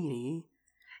zany.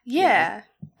 Yeah. You know?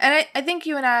 And I think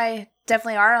you and I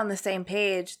definitely are on the same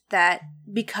page that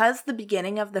because the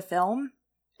beginning of the film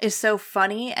is so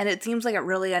funny and it seems like it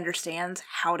really understands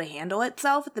how to handle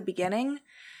itself at the beginning.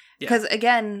 Because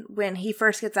again, when he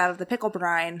first gets out of the pickle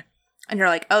brine and you're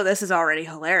like, oh, this is already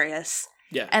hilarious.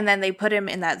 Yeah. And then they put him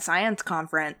in that science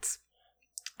conference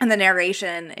and the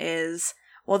narration is,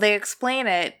 well, they explain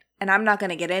it and I'm not going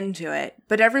to get into it,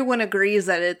 but everyone agrees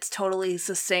that it's totally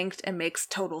succinct and makes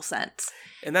total sense.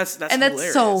 And that's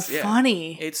hilarious. So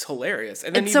funny. It's hilarious.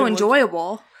 And then it's so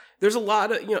enjoyable. There's a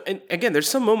lot of, and again, there's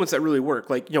some moments that really work.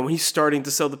 Like, when he's starting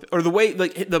to sell or the way,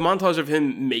 like, the montage of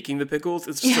him making the pickles,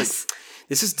 it's just like,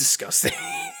 this is disgusting.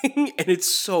 And it's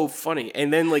so funny.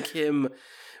 And then, like, him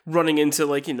running into,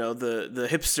 like, the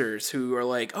hipsters who are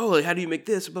like, oh, like, how do you make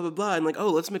this, blah, blah, blah. And like, oh,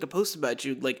 let's make a post about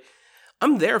you. Like,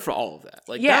 I'm there for all of that.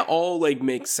 Like, that all, like,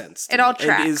 makes sense. It all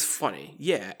tracks. And it is funny.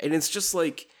 Yeah. And it's just,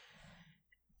 like,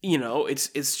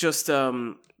 it's just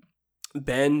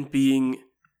Ben being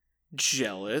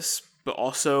jealous, but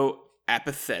also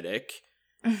apathetic.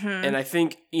 Mm-hmm. And I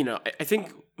think, I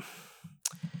think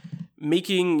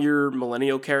making your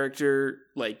millennial character,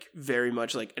 like, very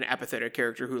much like an apathetic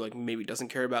character who, like, maybe doesn't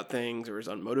care about things or is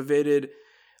unmotivated,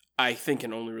 I think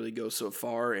can only really go so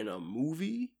far in a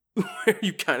movie where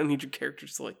you kind of need your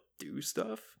characters to, like, do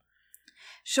stuff.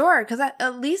 Sure, because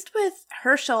at least with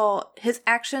Herschel, his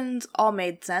actions all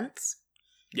made sense.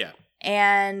 Yeah.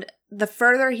 And the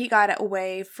further he got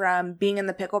away from being in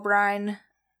the pickle brine,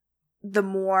 the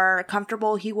more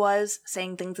comfortable he was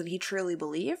saying things that he truly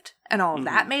believed. And all of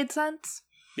that made sense.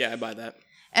 Yeah, I buy that.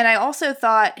 And I also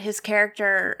thought his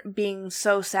character being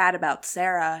so sad about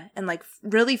Sarah and, like,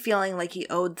 really feeling like he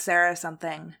owed Sarah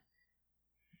something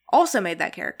also made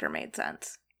that character made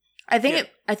sense. I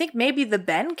think maybe the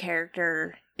Ben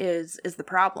character is the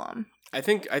problem. I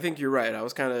think you're right. I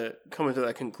was kind of coming to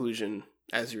that conclusion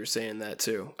as you were saying that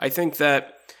too. I think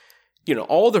that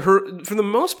for the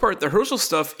most part, the Herschel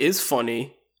stuff is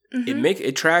funny. Mm-hmm.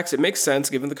 It tracks. It makes sense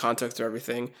given the context of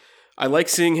everything. I like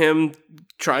seeing him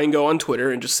try and go on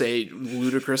Twitter and just say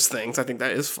ludicrous things. I think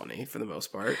that is funny for the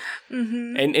most part.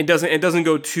 Mm-hmm. And it doesn't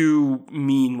go too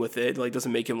mean with it. Like,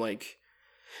 doesn't make him like.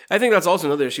 I think that's also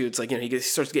another issue. It's like, he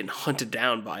starts getting hunted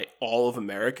down by all of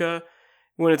America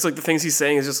when it's like the things he's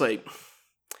saying is just like,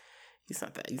 he's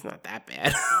not that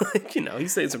bad. Like,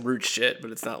 he's saying some rude shit,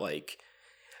 but it's not like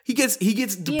he gets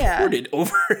deported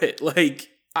over it. Like,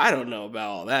 I don't know about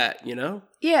all that,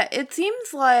 Yeah, it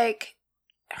seems like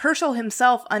Herschel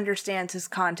himself understands his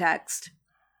context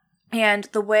and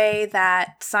the way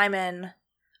that Simon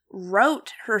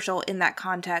wrote Herschel in that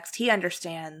context, he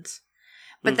understands.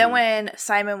 But then when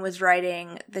Simon was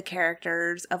writing the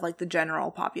characters of, like, the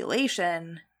general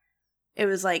population, it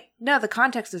was like, no, the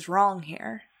context is wrong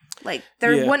here. Like,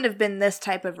 there wouldn't have been this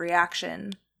type of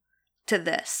reaction to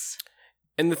this.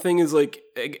 And the thing is, like,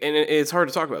 and it's hard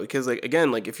to talk about because, like,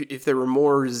 again, like, if there were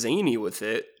more zany with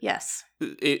it, yes,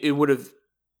 it would have,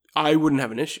 I wouldn't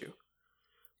have an issue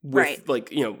with, right. Like,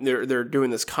 they're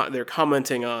doing this, they're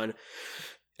commenting on.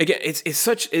 Again, it's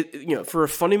such for a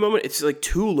funny moment, it's like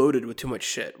too loaded with too much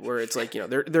shit. Where it's like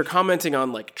they're commenting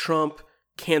on, like, Trump,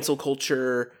 cancel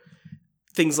culture,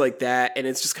 things like that, and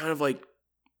it's just kind of like,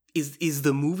 is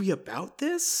the movie about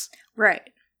this? Right.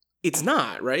 It's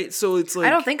not, right? So it's like, I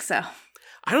don't think so.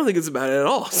 I don't think it's about it at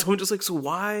all. So I'm just like, so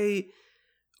why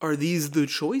are these the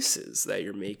choices that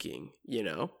you're making?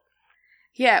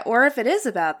 Yeah, or if it is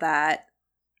about that,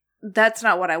 that's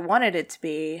not what I wanted it to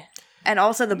be. And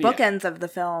also the bookends of the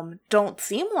film don't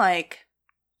seem like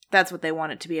that's what they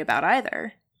want it to be about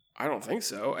either. I don't think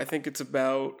so. I think it's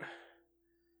about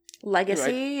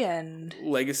legacy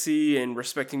legacy and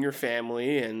respecting your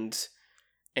family and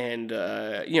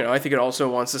I think it also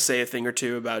wants to say a thing or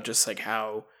two about just, like,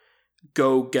 how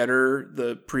go-getter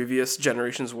the previous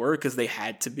generations were because they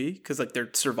had to be, because, like, their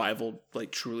survival,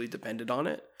 like, truly depended on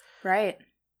it. Right.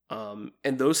 And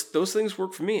those things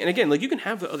work for me. And again, like, you can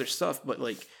have the other stuff, but,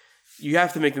 like, you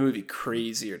have to make the movie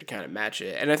crazier to kind of match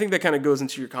it. And I think that kind of goes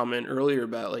into your comment earlier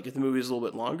about, like, if the movie is a little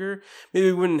bit longer, maybe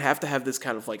we wouldn't have to have this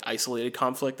kind of, like, isolated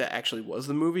conflict that actually was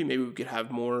the movie. Maybe we could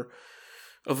have more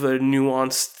of the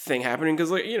nuanced thing happening.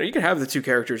 Because, like, you can have the two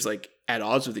characters, like, at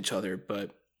odds with each other,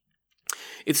 but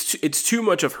it's too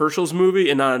much of Herschel's movie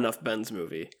and not enough Ben's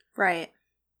movie. Right.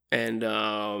 And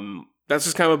that's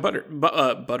just kind of butter.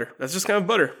 That's just kind of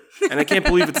butter. And I can't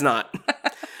believe it's not.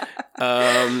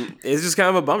 It's just kind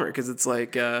of a bummer because it's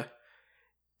like,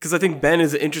 because I think Ben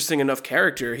is an interesting enough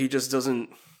character. He just doesn't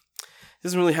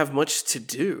really have much to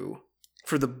do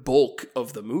for the bulk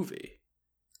of the movie.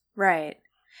 Right.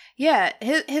 Yeah,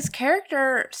 his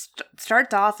character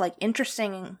starts off, like,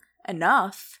 interesting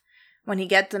enough when he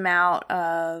gets him out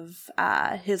of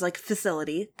his, like,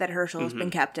 facility that Herschel has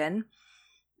been kept in.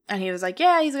 And he was like,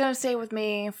 yeah, he's going to stay with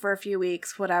me for a few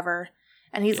weeks, whatever.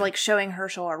 And he's, like, showing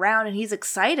Herschel around, and he's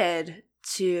excited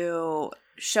to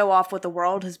show off what the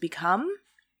world has become.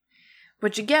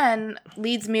 Which, again,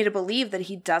 leads me to believe that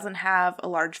he doesn't have a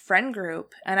large friend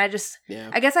group. And I guess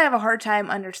I have a hard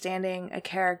time understanding a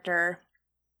character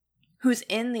who's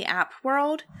in the app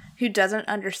world who doesn't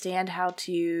understand how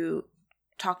to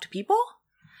talk to people.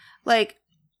 Like,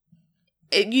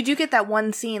 you do get that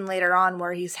one scene later on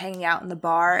where he's hanging out in the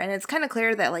bar, and it's kind of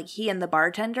clear that, like, he and the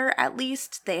bartender, at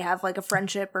least, they have, like, a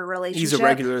friendship or relationship. He's a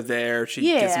regular there. She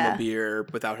gets him a beer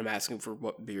without him asking for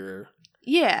what beer.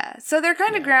 Yeah, so they're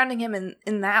kind of grounding him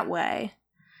in that way.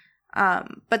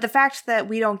 But the fact that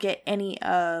we don't get any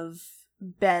of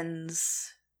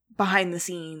Ben's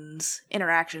behind-the-scenes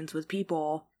interactions with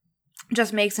people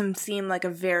just makes him seem like a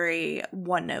very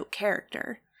one-note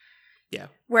character. Yeah.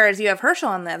 Whereas you have Herschel,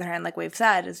 on the other hand, like we've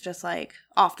said, is just, like,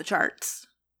 off the charts.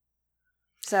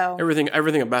 So everything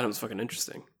about him is fucking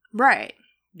interesting. Right.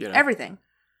 You know?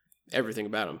 Everything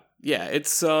about him. Yeah,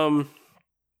 it's, I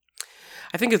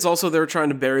think it's also they're trying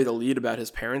to bury the lead about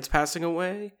his parents passing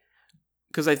away.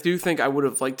 Because I do think I would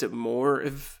have liked it more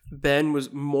if Ben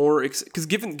was more... Because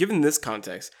given this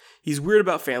context, he's weird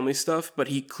about family stuff, but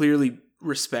he clearly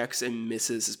respects and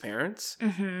misses his parents.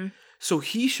 Mm-hmm. So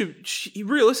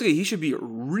realistically, he should be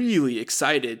really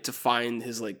excited to find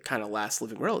his, like, kind of last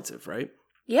living relative, right?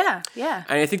 Yeah, yeah.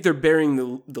 And I think they're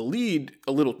burying the lead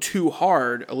a little too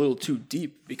hard, a little too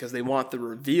deep, because they want the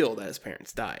reveal that his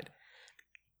parents died.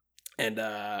 And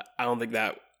I don't think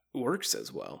that works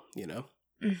as well, you know?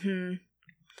 Mm-hmm.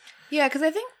 Yeah, because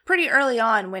I think pretty early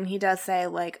on when he does say,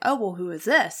 like, oh, well, who is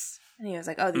this? And he was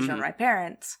like, oh, these are my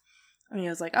parents. And he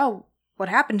was like, oh, what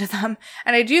happened to them?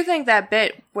 And I do think that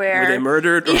bit where... Were they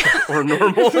murdered or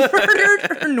normal?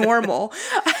 Murdered or normal.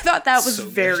 I thought that was so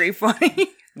very funny.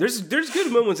 There's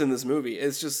good moments in this movie.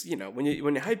 It's just, you know, when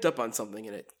you're hyped up on something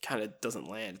and it kind of doesn't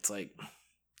land, it's like...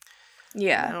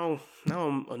 Yeah. Now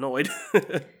I'm annoyed.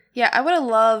 Yeah, I would have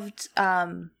loved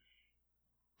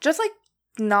just, like,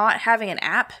 not having an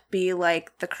app be,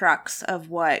 like, the crux of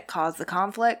what caused the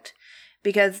conflict.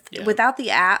 Because without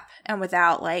the app and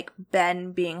without, like,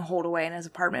 Ben being holed away in his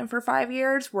apartment for 5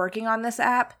 years working on this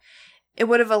app, it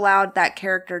would have allowed that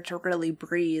character to really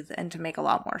breathe and to make a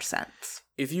lot more sense.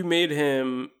 If you made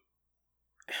him...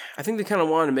 I think they kind of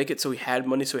wanted to make it so he had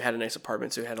money, so he had a nice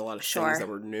apartment, so he had a lot of things that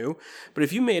were new. But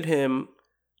if you made him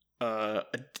a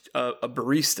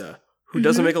barista who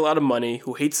doesn't make a lot of money,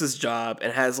 who hates his job,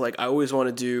 and has, like, I always want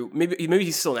to do... Maybe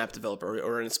he's still an app developer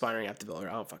or an aspiring app developer.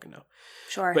 I don't fucking know.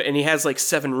 Sure. And he has, like,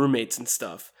 7 roommates and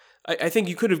stuff. I think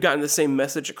you could have gotten the same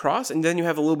message across, and then you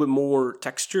have a little bit more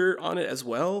texture on it as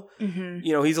well. Mm-hmm.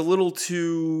 You know, he's a little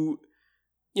too...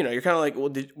 You know, you're kind of like, well,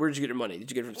 where did you get your money?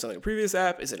 Did you get it from selling a previous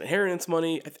app? Is it inheritance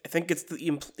money? I think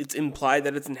it's implied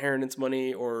that it's inheritance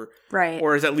money, or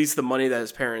is at least the money that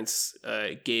his parents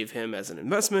gave him as an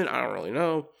investment. I don't really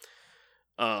know.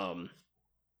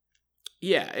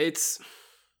 Yeah,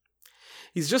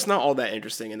 he's just not all that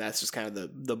interesting, and that's just kind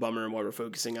of the bummer and why we're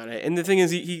focusing on it. And the thing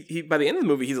is, he by the end of the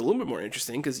movie, he's a little bit more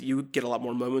interesting because you get a lot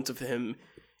more moments of him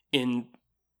in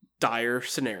dire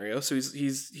scenarios. So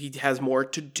he has more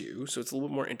to do, so it's a little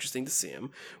bit more interesting to see him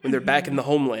when they're back in the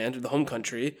homeland or the home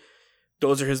country.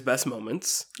 Those are his best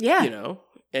moments. Yeah, you know,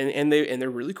 and they're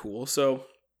really cool. So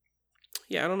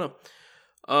yeah, I don't know.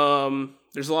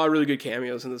 There's a lot of really good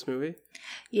cameos in this movie.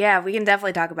 Yeah, we can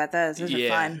definitely talk about those. Those are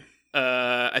fun.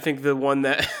 I think the one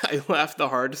that I laughed the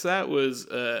hardest at was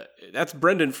that's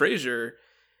Brendan Fraser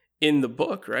in the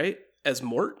book, right? As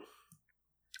Mort.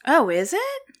 Oh, is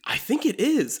it? I think it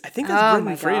is. I think that's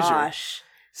Brendan Fraser. Gosh.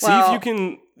 See if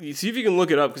you can look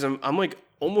it up, because I'm like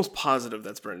almost positive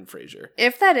that's Brendan Fraser.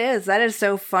 If that is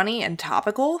so funny and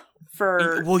topical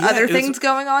for other things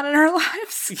going on in our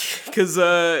lives. Because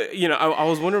you know, I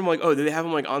was wondering, like, oh, did they have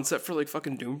him, like, on set for, like,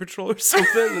 fucking Doom Patrol or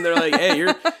something? And they're like, hey,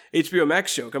 you're HBO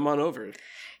Max show, come on over.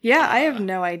 Yeah, I have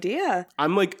no idea.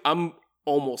 I'm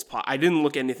almost I didn't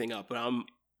look anything up, but I'm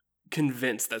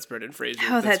convinced that's Brendan Fraser.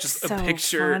 Oh, that's just so a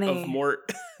picture funny. of Mort.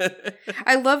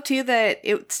 I love too that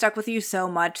it stuck with you so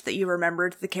much that you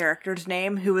remembered the character's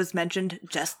name who was mentioned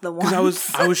just the once.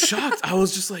 I was shocked. I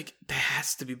was just like, that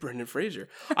has to be Brendan Fraser.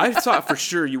 I thought for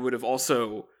sure you would have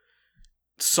also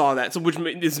saw that, so which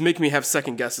is making me have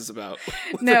second guesses about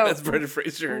whether that's Brendan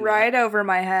Fraser. Right over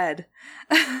my head.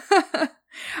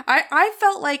 I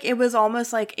felt like it was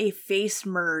almost like a face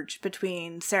merge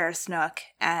between Sarah Snook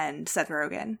and Seth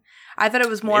Rogen. I thought it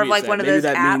was more of like one of those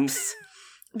apps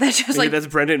that just maybe that's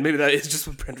Brendan. Maybe that is just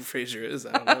what Brendan Fraser is.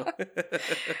 I don't know.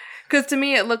 Because to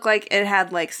me, it looked like it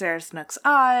had like Sarah Snook's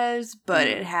eyes, but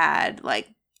it had like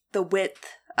the width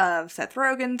of Seth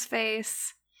Rogen's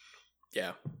face.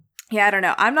 Yeah. Yeah, I don't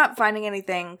know. I'm not finding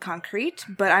anything concrete,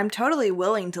 but I'm totally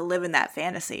willing to live in that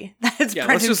fantasy. That's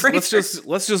Brendan Fraser.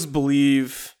 Let's just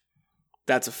believe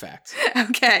that's a fact.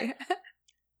 Okay.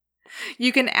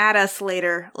 You can add us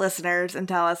later, listeners, and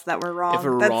tell us that we're wrong. If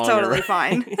we're That's wrong totally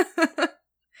fine.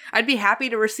 I'd be happy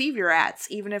to receive your ats,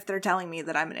 even if they're telling me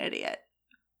that I'm an idiot.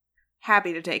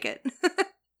 Happy to take it.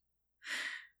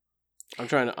 I'm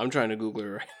trying to Google it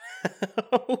right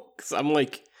now. Because I'm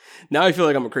like, now I feel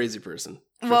like I'm a crazy person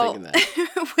for thinking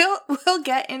that. we'll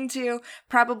get into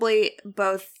probably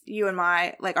both you and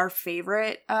my, like, our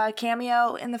favorite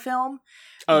cameo in the film.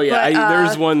 Oh, yeah. But,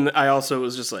 there's one I also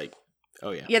was just like,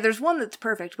 oh, yeah. Yeah, there's one that's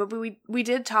perfect. But we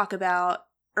did talk about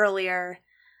earlier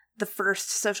the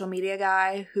first social media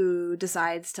guy who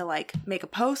decides to, like, make a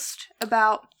post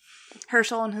about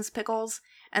Herschel and his pickles.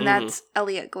 And that's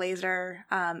Elliot Glazer.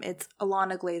 It's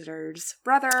Alana Glazer's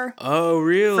brother. Oh,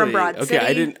 really? From Broad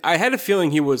City. I had a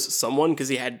feeling he was someone because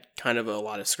he had kind of a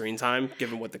lot of screen time,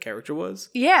 given what the character was.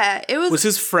 Yeah, it was. Was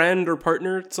his friend or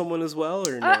partner someone as well,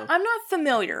 or no? I'm not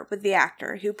familiar with the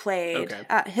actor who played.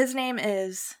 Okay. His name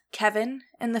is Kevin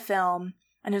in the film,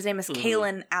 and his name is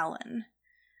Kalen Allen.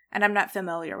 And I'm not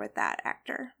familiar with that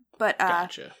actor. But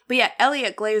gotcha. But yeah,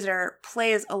 Elliot Glazer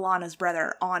plays Alana's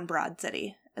brother on Broad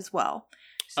City as well.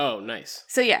 Oh, nice.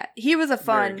 So yeah, he was a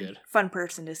fun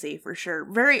person to see for sure.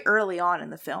 Very early on in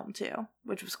the film too,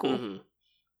 which was cool. Mm-hmm.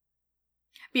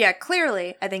 But yeah,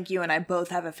 clearly, I think you and I both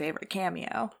have a favorite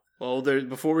cameo. Well,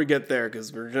 before we get there,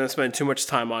 because we're going to spend too much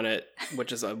time on it,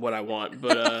 which is what I want,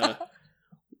 but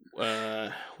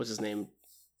what's his name?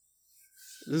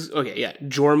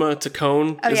 Jorma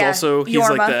Taccone is also,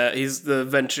 he's the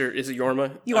venture, is it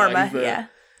Jorma? Jorma, yeah.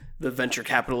 The venture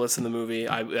capitalist in the movie.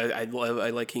 I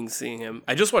like seeing him.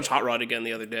 I just watched Hot Rod again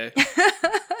the other day.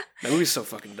 That movie's so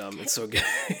fucking dumb. It's so good.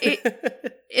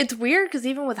 It's weird because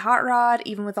even with Hot Rod,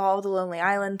 even with all the Lonely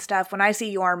Island stuff, when I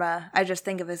see Jorma, I just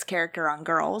think of his character on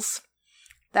Girls.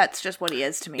 That's just what he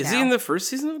is to me. Is he in the first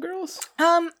season of Girls?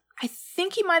 I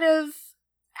think he might have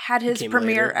had his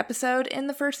premiere episode in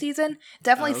the first season.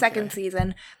 Definitely second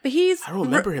season. But I don't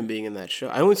remember him being in that show.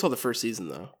 I only saw the first season,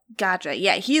 though. Gotcha.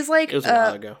 Yeah, he's like it was a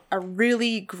while ago. A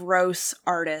really gross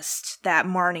artist that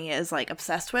Marnie is like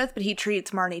obsessed with, but he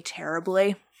treats Marnie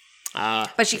terribly.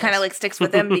 But she kind of like sticks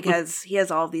with him because he has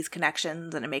all of these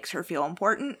connections and it makes her feel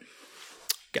important.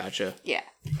 Gotcha. Yeah.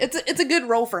 It's a good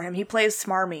role for him. He plays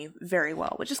smarmy very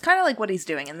well, which is kind of like what he's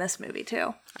doing in this movie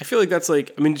too. I feel like that's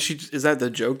like, I mean, is that the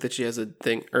joke that she has a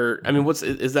thing, or I mean,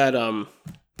 is that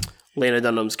Lana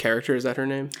Dunham's character? Is that her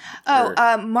name? Oh,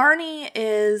 Marnie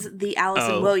is the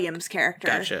Allison Williams character.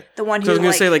 Gotcha. The one who, I was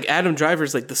gonna say, like, Adam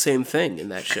Driver's like the same thing in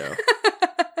that show.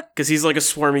 Because he's like a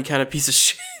swarmy kind of piece of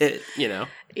shit, you know?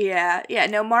 Yeah.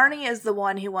 No, Marnie is the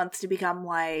one who wants to become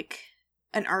like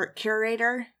an art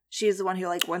curator. She's the one who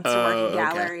like wants to work in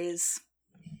galleries.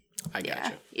 Okay. I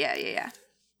gotcha. Yeah.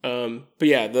 But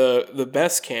yeah, the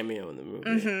best cameo in the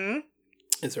movie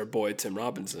is our boy Tim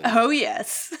Robinson. Oh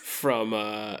yes, from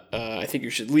I Think You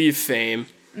Should Leave fame,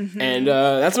 and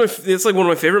it's like one of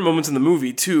my favorite moments in the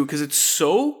movie too, because it's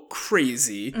so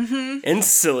crazy and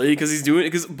silly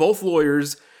because both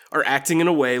lawyers are acting in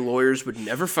a way lawyers would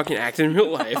never fucking act in real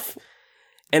life.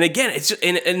 And again, it's just,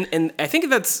 and I think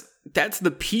that's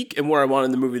the peak and where I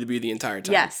wanted the movie to be the entire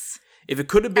time. Yes. If it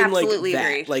could have been absolutely like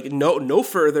that, agree. like no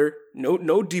further,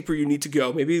 no deeper you need to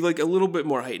go, maybe like a little bit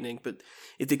more heightening, but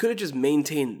if they could have just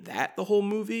maintained that the whole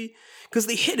movie, because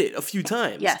they hit it a few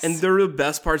times, yes, and they're the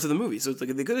best parts of the movie. So it's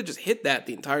like if they could have just hit that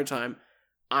the entire time,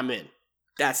 I'm in.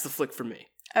 That's the flick for me.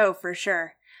 Oh, for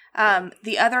sure.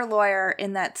 The other lawyer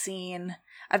in that scene,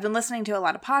 I've been listening to a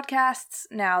lot of podcasts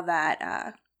now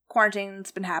that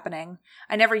quarantine's been happening.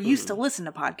 I never used to listen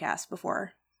to podcasts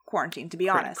before quarantine, to be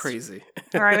honest. Crazy.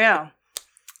 I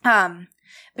know.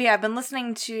 But yeah, I've been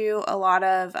listening to a lot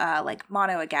of like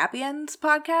Mono Agapian's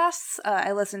podcasts.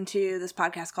 I listened to this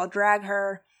podcast called Drag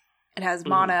Her. It has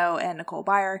Mono and Nicole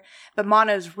Byer. But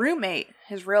Mono's roommate,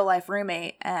 his real life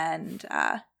roommate and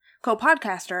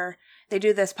co-podcaster, they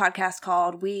do this podcast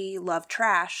called We Love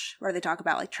Trash, where they talk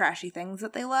about like trashy things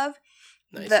that they love.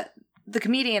 Nice. The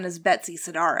comedian is Betsy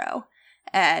Sidaro,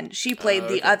 and she played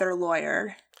the other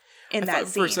lawyer in that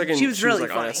scene. For a second, she was really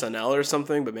like funny. On SNL or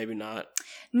something, but maybe not.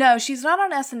 No, she's not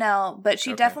on SNL, but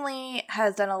she definitely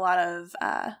has done a lot of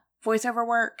voiceover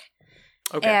work.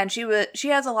 Okay. And she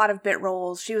has a lot of bit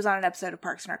roles. She was on an episode of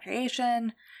Parks and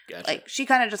Recreation. Gotcha. Like she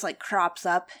kind of just like crops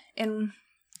up in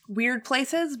weird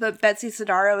places, but Betsy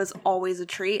Sidaro is always a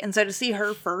treat. And so to see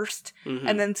her first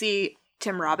and then see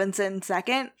Tim Robinson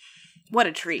second, what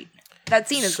a treat. That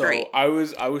scene is great. I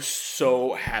was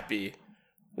so happy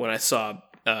when I saw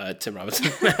Tim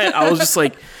Robinson. I was just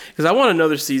like, because I want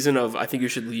another season of I Think You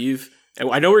Should Leave. And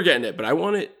I know we're getting it, but I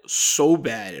want it so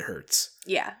bad it hurts.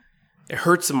 Yeah. It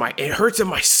hurts in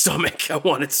my stomach. I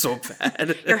want it so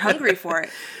bad. You're hungry for it.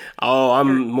 Oh,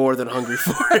 I'm more than hungry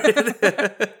for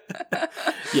it.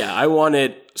 Yeah, I want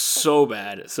it so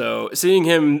bad. So seeing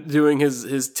him doing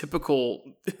his typical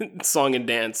song and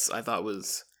dance, I thought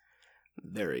was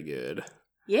very good.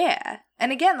 Yeah.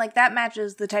 And again, like that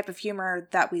matches the type of humor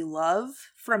that we love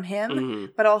from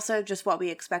him, but also just what we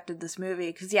expected this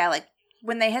movie. Because yeah, like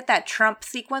when they hit that Trump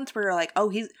sequence where you're like,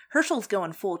 oh, Herschel's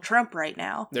going full Trump right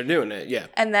now. They're doing it, yeah.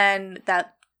 And then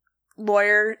that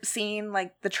lawyer scene,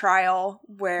 like the trial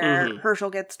where Herschel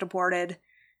gets deported.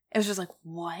 It was just like,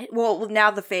 what? Well,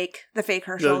 now the fake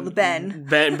Herschel, the Ben.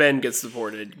 Ben gets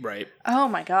deported, right. Oh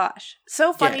my gosh.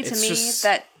 So funny to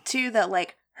me that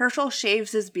like Herschel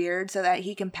shaves his beard so that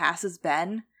he can pass as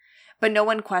Ben, but no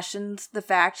one questions the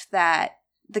fact that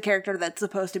the character that's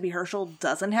supposed to be Herschel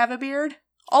doesn't have a beard.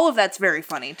 All of that's very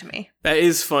funny to me. That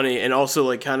is funny, and also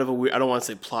like kind of a weird, I don't want to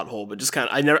say plot hole, but just kind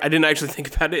of, I didn't actually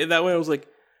think about it that way. I was like,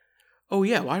 oh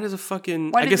yeah, why does a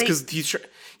fucking... I guess because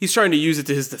he's trying to use it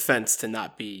to his defense to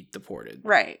not be deported.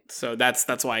 Right. So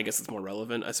that's why I guess it's more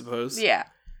relevant, I suppose. Yeah.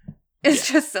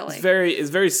 It's just silly. It's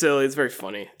very silly. It's very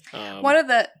funny. One of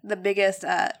the biggest...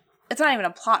 it's not even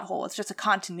a plot hole. It's just a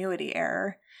continuity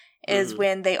error. Is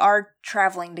when they are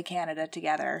traveling to Canada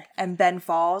together and Ben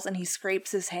falls and he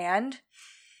scrapes his hand.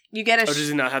 You get does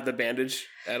he not have the bandage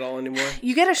at all anymore?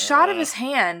 You get a shot of his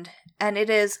hand and it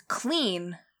is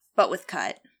clean but with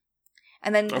cut.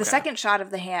 And then the second shot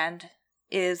of the hand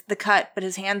is the cut, but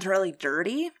his hand's really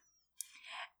dirty.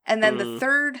 And then the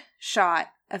third shot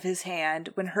of his hand,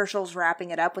 when Herschel's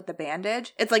wrapping it up with the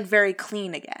bandage, it's like very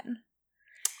clean again.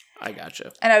 I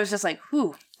gotcha. And I was just like,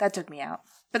 whew, that took me out.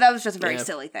 But that was just a very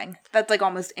silly thing. That's like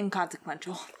almost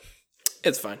inconsequential.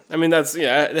 It's fine. I mean,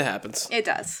 it happens. It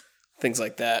does. Things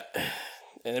like that.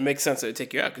 And it makes sense that it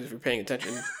take you out because if you're paying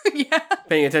attention. Yeah.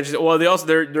 Paying attention. Well,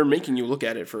 they're making you look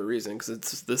at it for a reason because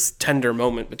it's this tender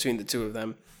moment between the two of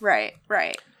them. Right.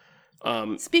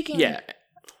 Speaking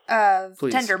of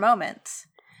tender moments,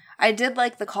 I did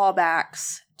like the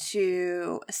callbacks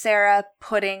to Sarah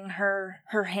putting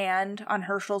her hand on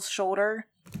Herschel's shoulder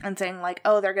and saying like,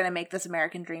 oh, they're going to make this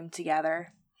American dream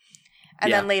together.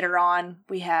 And then later on,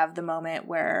 we have the moment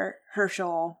where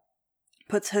Herschel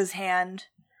puts his hand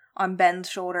on Ben's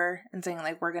shoulder and saying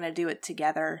like, we're going to do it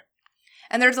together.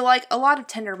 And there's a lot of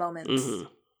tender moments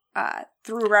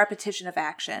through repetition of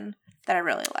action that I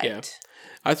really liked. Yeah.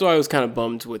 I thought I was kind of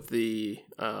bummed with the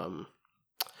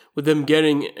with them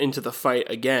getting into the fight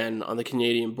again on the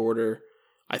Canadian border.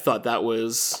 I thought that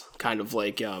was kind of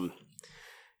like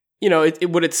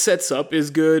what it sets up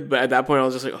is good, but at that point I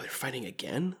was just like, oh, they're fighting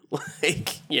again?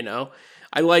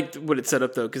 I liked what it set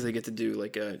up though because they get to do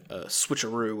like a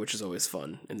switcheroo, which is always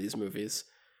fun in these movies.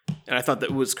 And I thought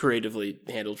that was creatively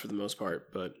handled for the most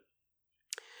part, but...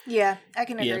 Yeah, I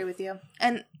can agree with you.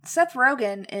 And Seth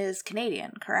Rogen is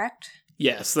Canadian, correct?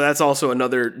 Yeah, so that's also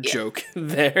another joke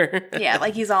there. Yeah,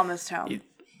 like he's almost home.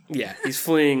 He's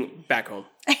fleeing back home.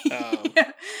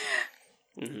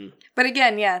 But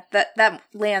again, that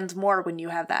lands more when you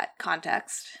have that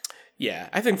context. Yeah,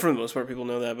 I think for the most part people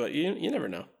know that, but you never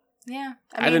know. Yeah.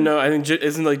 I didn't know. I think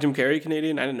isn't like Jim Carrey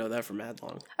Canadian? I didn't know that for mad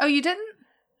long. Oh, you didn't?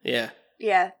 Yeah.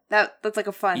 Yeah, that's like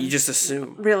a fun... You just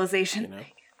assume. ...realization.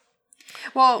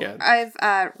 Well,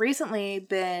 I've recently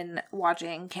been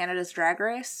watching Canada's Drag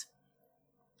Race,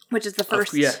 which is the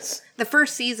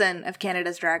first season of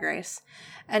Canada's Drag Race.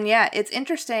 And yeah, it's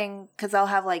interesting because they'll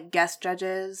have like guest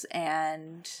judges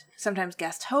and sometimes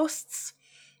guest hosts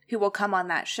who will come on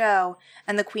that show,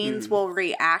 and the queens will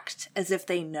react as if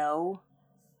they know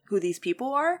who these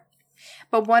people are.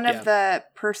 But one of the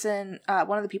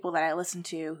people that I listen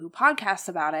to who podcasts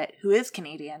about it, who is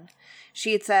Canadian,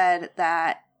 she had said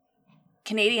that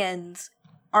Canadians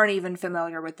aren't even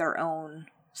familiar with their own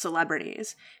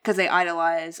celebrities because they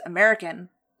idolize American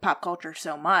pop culture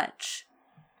so much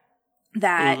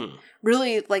that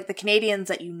really, like, the Canadians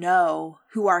that you know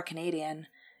who are Canadian,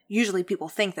 usually people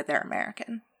think that they're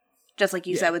American. Just like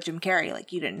you said with Jim Carrey,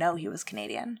 like, you didn't know he was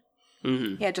Canadian.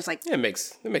 Mm-hmm. Yeah, just like... Yeah, it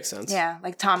makes sense. Yeah,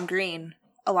 like Tom Green.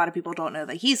 A lot of people don't know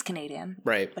that he's Canadian.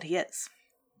 Right. But he is.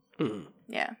 Mm-hmm.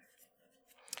 Yeah.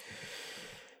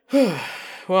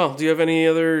 Well, do you have any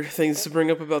other things to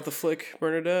bring up about the flick,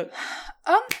 Bernadette?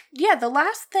 Yeah, the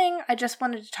last thing I just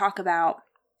wanted to talk about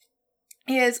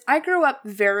is I grew up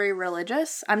very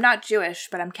religious. I'm not Jewish,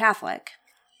 but I'm Catholic.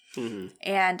 Mm-hmm.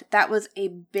 And that was a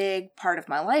big part of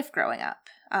my life growing up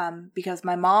because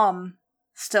my mom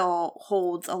still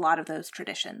holds a lot of those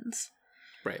traditions.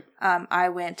 Right. I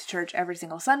went to church every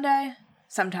single Sunday.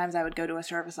 Sometimes I would go to a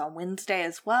service on Wednesday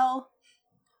as well.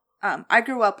 I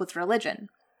grew up with religion.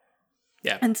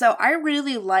 Yeah. And so I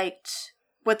really liked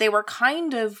what they were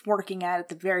kind of working at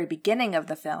the very beginning of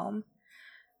the film,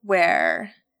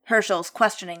 where Herschel's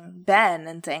questioning Ben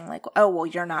and saying, like, oh, well,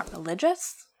 you're not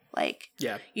religious? Like,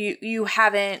 Yeah. you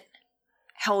haven't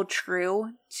held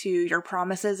true to your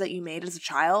promises that you made as a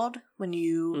child when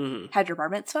you had your bar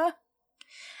mitzvah.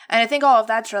 And I think all of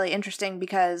that's really interesting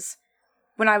because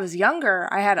when I was younger,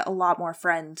 I had a lot more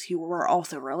friends who were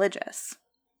also religious.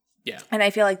 Yeah. And I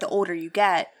feel like the older you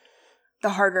get, the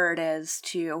harder it is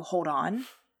to hold on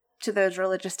to those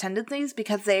religious tendencies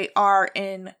because they are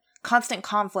in constant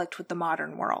conflict with the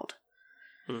modern world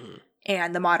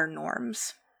and the modern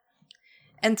norms.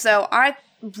 And so I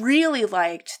really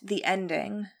liked the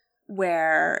ending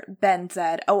where Ben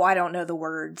said, oh, I don't know the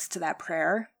words to that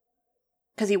prayer,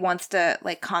 because he wants to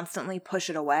like constantly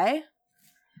push it away.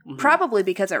 Probably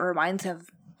because it reminds him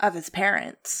of his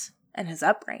parents and his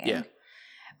upbringing. Yeah.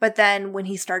 But then when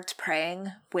he starts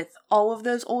praying with all of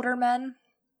those older men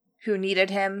who needed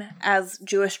him, as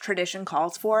Jewish tradition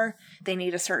calls for, they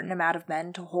need a certain amount of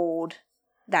men to hold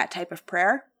that type of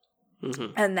prayer.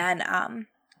 And then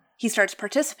he starts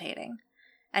participating.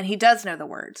 And he does know the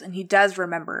words, and he does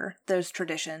remember those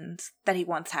traditions that he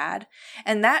once had.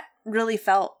 And that really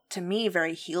felt, to me,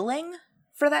 very healing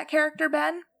for that character,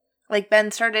 Ben. Like, Ben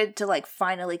started to, like,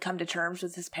 finally come to terms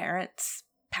with his parents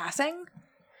passing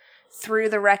through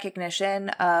the recognition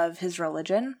of his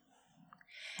religion.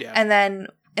 Yeah. And then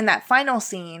in that final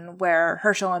scene where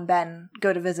Herschel and Ben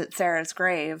go to visit Sarah's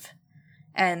grave,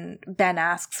 and Ben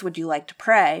asks, would you like to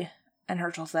pray? And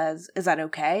Herschel says, is that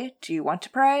okay? Do you want to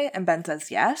pray? And Ben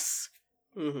says, yes.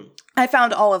 I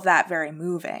found all of that very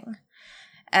moving.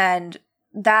 And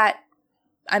that,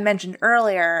 I mentioned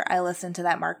earlier, I listened to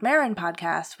that Mark Maron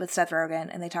podcast with Seth Rogen,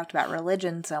 and they talked about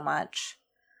religion so much.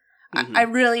 I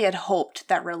really had hoped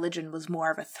that religion was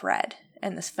more of a thread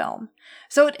in this film.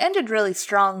 So it ended really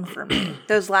strong for me,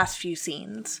 those last few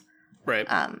scenes. Right.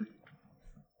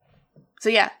 So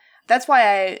yeah, that's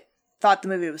why I thought the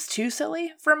movie was too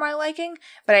silly for my liking,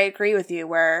 but I agree with you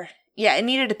where, yeah, it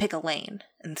needed to pick a lane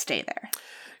and stay there.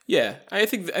 Yeah, I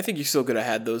think you still could have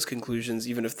had those conclusions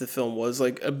even if the film was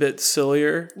like a bit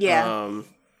sillier. Yeah.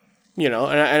 You know,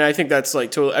 and I think that's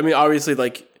like totally. I mean, obviously,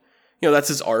 like, you know, that's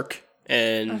his arc,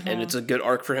 and it's a good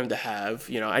arc for him to have.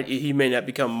 You know, he may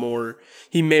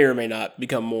or may not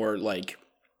become more like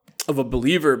of a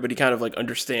believer, but he kind of like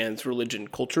understands religion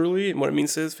culturally and what it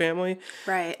means to his family.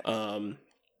 Right. And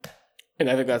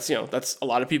I think that's, you know, that's a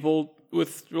lot of people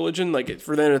with religion. Like,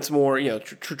 for them, it's more, you know,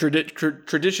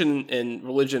 tradition and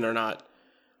religion are not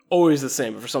always the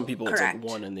same. But for some people, Correct. It's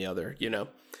like one and the other, you know?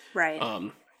 Right.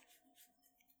 I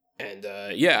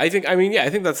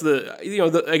think that's the, you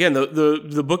know,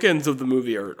 the bookends of the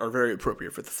movie are very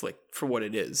appropriate for the flick, for what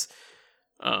it is.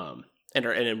 And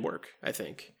in work, I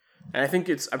think. And I think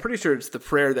I'm pretty sure it's the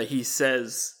prayer that he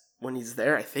says when he's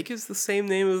there, I think is the same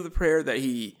name of the prayer that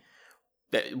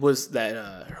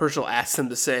Herschel asked him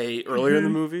to say earlier in the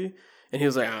movie, and he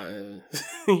was like,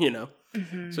 you know.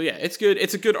 So yeah, it's good.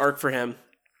 It's a good arc for him.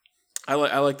 I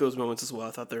like those moments as well.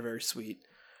 I thought they're very sweet.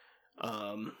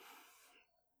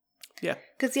 Yeah.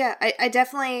 Because I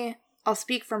definitely, I'll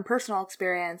speak from personal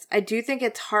experience. I do think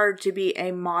it's hard to be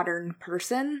a modern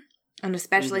person, and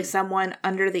especially someone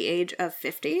under the age of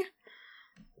 50.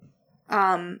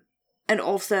 And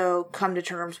also come to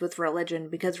terms with religion,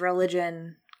 because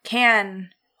religion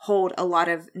can hold a lot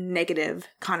of negative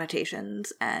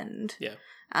connotations, and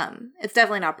it's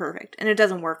definitely not perfect, and it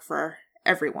doesn't work for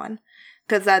everyone,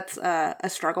 because that's a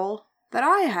struggle that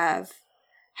I have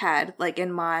had, like,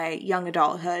 in my young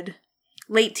adulthood,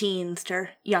 late teens to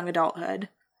young adulthood.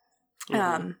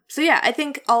 So yeah, I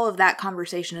think all of that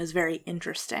conversation is very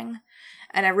interesting,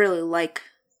 and I really like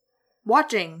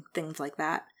watching things like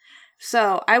that.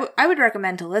 So I would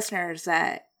recommend to listeners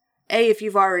that, if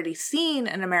you've already seen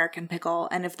An American Pickle,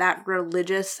 and if that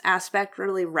religious aspect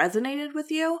really resonated with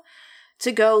you,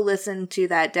 to go listen to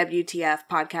that WTF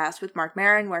podcast with Mark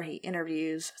Maron, where he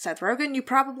interviews Seth Rogen. You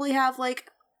probably have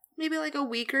maybe a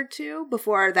week or two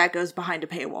before that goes behind a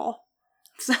paywall.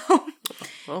 So,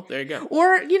 well, there you go.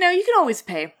 Or, you know, you can always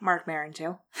pay Mark Maron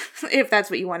too, if that's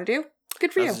what you want to do.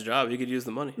 Good for you. That's his job. You could use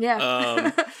the money.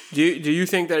 Yeah. Do you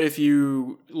think that if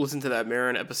you listen to that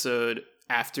Maron episode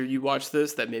after you watch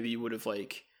this, that maybe you would have,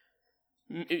 like,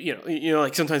 you know,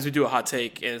 like sometimes we do a hot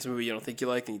take and it's a movie you don't think you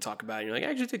like, and you talk about it and you're like,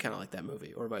 I actually did kind of like that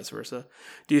movie, or vice versa.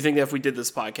 Do you think that if we did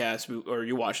this podcast, or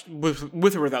you watched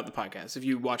with or without the podcast, if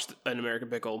you watched An American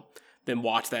Pickle, then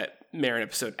watch that Maron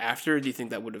episode after, do you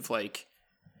think that would have, like,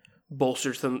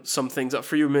 bolstered some things up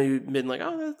for you? Maybe been like,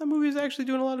 oh, that movie is actually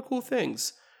doing a lot of cool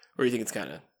things, or you think it's kind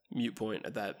of mute point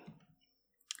at that?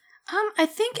 I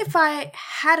think if I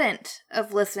hadn't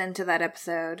have listened to that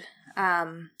episode,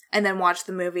 and then watched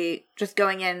the movie, just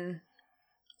going in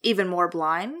even more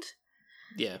blind,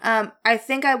 I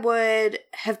think I would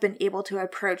have been able to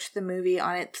approach the movie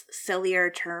on its sillier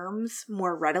terms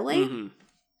more readily. Mm-hmm.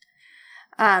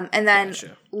 And then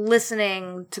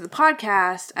listening to the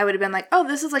podcast, I would have been like, oh,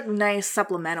 this is like nice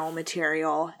supplemental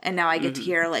material. And now I get to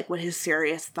hear like what his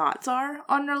serious thoughts are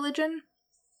on religion.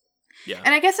 Yeah.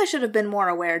 And I guess I should have been more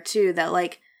aware too that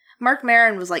like Marc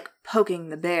Maron was like poking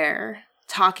the bear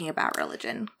talking about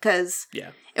religion. Because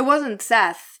it wasn't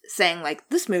Seth saying like,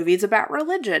 this movie is about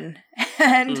religion.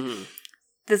 And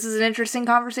this is an interesting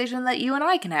conversation that you and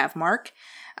I can have, Mark.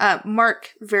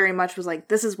 Mark very much was like,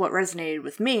 this is what resonated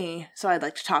with me, so I'd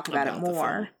like to talk about it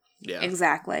more. Yeah.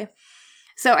 Exactly.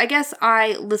 So I guess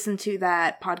I listened to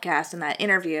that podcast and that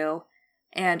interview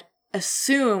and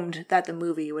assumed that the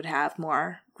movie would have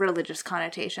more religious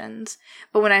connotations.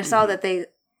 But when I saw that they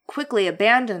quickly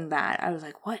abandoned that, I was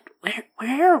like, what?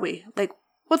 Where are we? Like,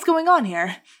 what's going on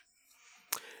here?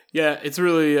 Yeah, it's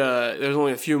really, there's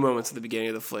only a few moments at the beginning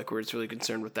of the flick where it's really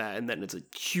concerned with that, and then it's a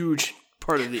huge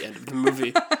part of the end of the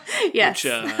movie. Yes.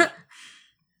 Which,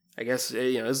 I guess,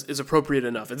 is appropriate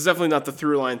enough. It's definitely not the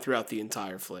through line throughout the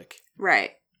entire flick.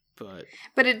 Right.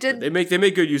 But it did... They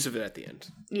make good use of it at the end.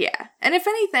 Yeah. And if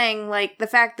anything, like, the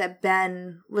fact that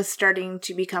Ben was starting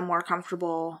to become more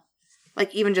comfortable,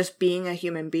 like, even just being a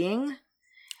human being,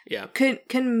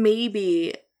 can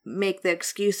maybe make the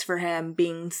excuse for him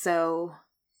being so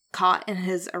caught in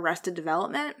his arrested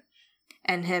development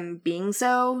and him being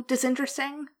so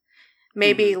disinteresting.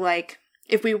 Maybe, like,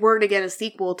 if we were to get a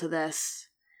sequel to this,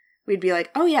 we'd be like,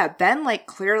 oh yeah, Ben, like,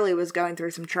 clearly was going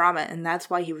through some trauma, and that's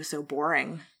why he was so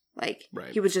boring. Like,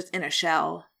 he was just in a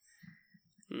shell.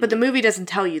 But the movie doesn't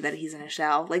tell you that he's in a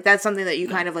shell. Like, that's something that you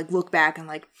kind of, like, look back and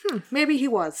like, maybe he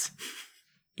was.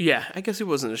 Yeah, I guess he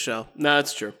was in a shell. No,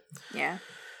 that's true. Yeah.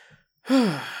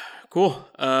 Cool.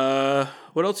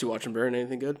 What else you watching, Baron?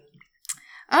 Anything good?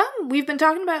 We've been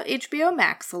talking about HBO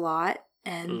Max a lot.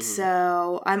 And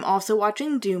so I'm also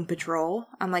watching Doom Patrol.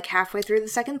 I'm like halfway through the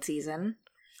second season.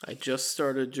 I just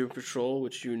started Doom Patrol,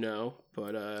 which you know,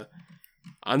 but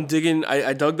I'm digging.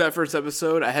 I dug that first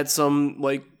episode. I had some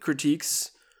like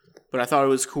critiques, but I thought it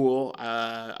was cool.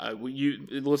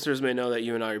 The listeners may know that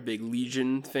you and I are big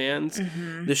Legion fans.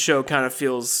 This show kind of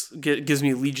gives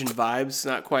me Legion vibes.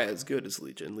 Not quite as good as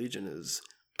Legion. Legion is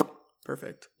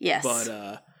perfect. Yes,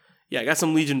 but I got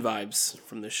some Legion vibes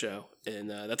from this show, and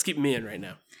that's keeping me in right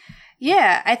now.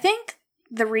 Yeah, I think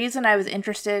the reason I was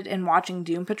interested in watching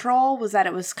Doom Patrol was that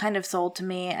it was kind of sold to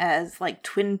me as, like,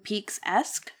 Twin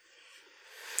Peaks-esque.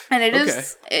 And it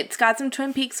is, it's got some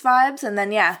Twin Peaks vibes, and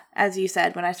then, as you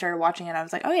said, when I started watching it, I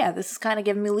was like, oh yeah, this is kind of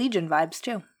giving me Legion vibes,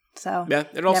 too. So, yeah,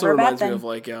 it also reminds me of,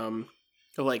 like, Del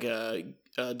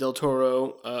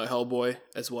Toro, Hellboy,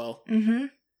 as well. Mm-hmm.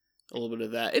 A little bit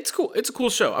of that. It's cool. It's a cool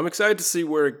show. I'm excited to see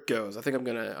where it goes. I think I'm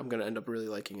gonna end up really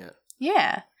liking it.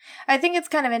 Yeah, I think it's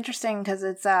kind of interesting because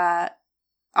it's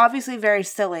obviously very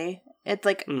silly. It's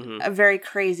like a very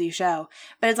crazy show,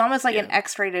 but it's almost like an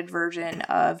X-rated version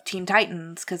of Teen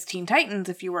Titans. Because Teen Titans,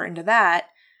 if you were into that,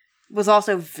 was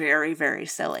also very, very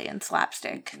silly and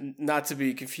slapstick. Not to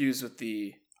be confused with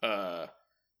the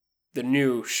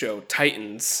new show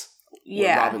Titans.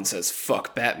 Where Robin says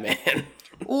 "fuck Batman."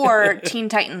 Or Teen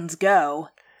Titans Go.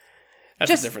 That's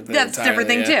a different thing. That's a different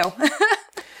thing too.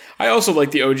 I also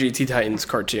like the OG Teen Titans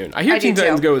cartoon. I hear Teen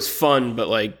Titans Go is fun, but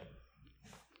like,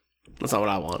 that's not what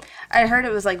I want. I heard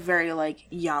it was like very like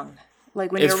young.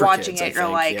 Like when you're watching it, you're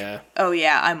like, oh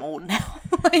yeah, I'm old now.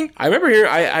 Like, I remember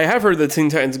hearing. I have heard the Teen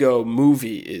Titans Go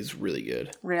movie is really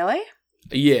good. Really?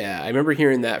 Yeah, I remember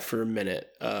hearing that for a minute.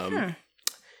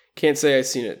 Can't say I've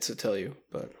seen it to tell you,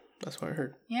 but that's what I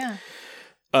heard. Yeah.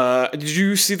 Did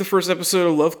you see the first episode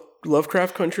of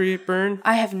Lovecraft Country, Burn?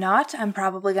 I have not. I'm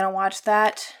probably going to watch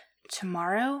that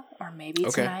tomorrow or maybe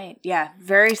tonight. Yeah,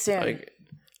 very soon. I'm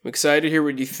excited to hear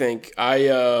what you think. I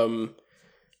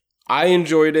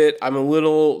enjoyed it. I'm a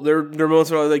little... There are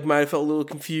moments where I might have felt a little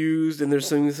confused, and there's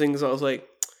some things I was like,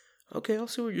 okay, I'll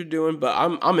see what you're doing, but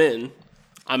I'm in.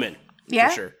 I'm in. Yeah?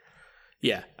 For sure.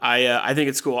 Yeah. I think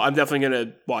it's cool. I'm definitely going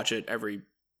to watch it every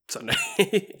Sunday.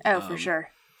 For sure.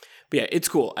 But yeah, it's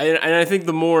cool, and I think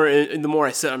the more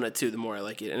I sit on it too, the more I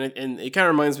like it, and it kind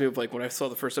of reminds me of like when I saw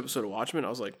the first episode of Watchmen, I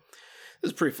was like,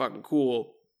 "This is pretty fucking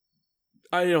cool."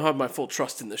 I don't have my full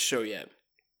trust in this show yet,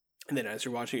 and then as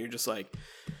you're watching, you're just like,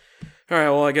 "All right,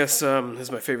 well, I guess this is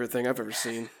my favorite thing I've ever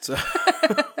seen." So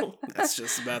that's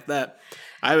just about that.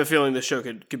 I have a feeling this show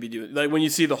could be doing like when you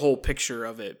see the whole picture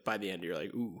of it by the end, you're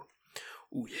like, "Ooh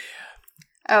yeah."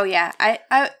 Oh yeah,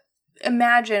 I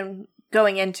imagine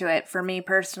going into it, for me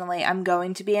personally, I'm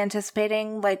going to be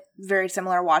anticipating like very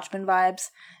similar Watchmen vibes.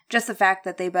 Just the fact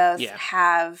that they both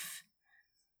have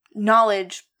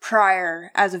knowledge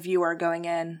prior as a viewer going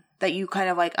in, that you kind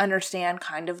of like understand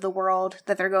kind of the world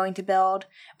that they're going to build,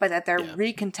 but that they're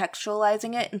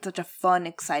recontextualizing it in such a fun,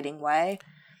 exciting way.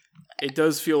 It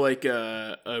does feel like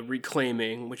a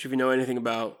reclaiming, which if you know anything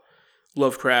about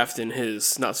Lovecraft and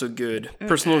his not so good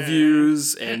personal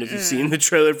views, and if you've seen the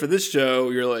trailer for this show,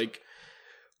 you're like,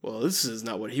 well, this is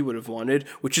not what he would have wanted,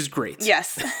 which is great.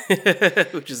 Yes.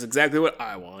 Which is exactly what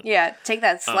I want. Yeah, take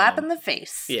that slap in the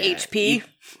face, HP.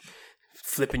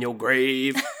 Flipping your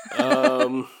grave.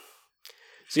 So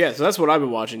that's what I've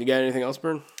been watching. You got anything else,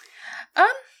 Bern?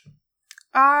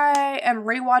 I am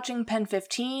rewatching Pen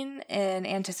 15 in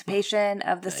anticipation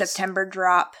of the September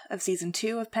drop of season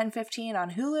 2 of Pen 15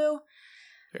 on Hulu.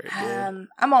 Very good.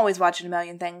 I'm always watching a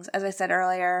million things. As I said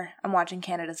earlier, I'm watching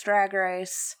Canada's Drag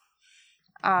Race.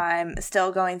 I'm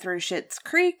still going through Schitt's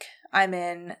Creek. I'm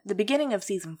in the beginning of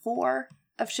season 4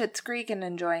 of Schitt's Creek and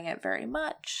enjoying it very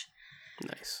much.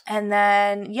 Nice. And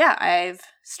then, I've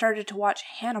started to watch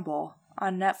Hannibal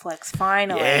on Netflix,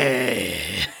 finally.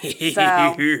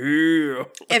 Yeah. So,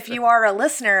 if you are a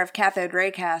listener of Cathode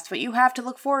Raycast, what you have to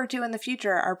look forward to in the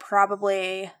future are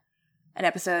probably an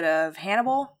episode of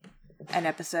Hannibal, an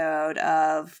episode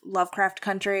of Lovecraft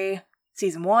Country,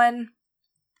 Season 1,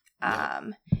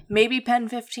 maybe Pen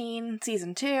 15,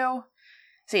 Season 2.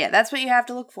 So that's what you have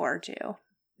to look forward to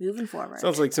moving forward.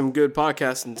 Sounds like some good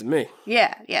podcasting to me.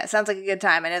 Yeah, sounds like a good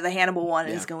time. I know the Hannibal one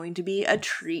is going to be a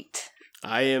treat.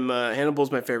 I am,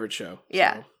 Hannibal's my favorite show.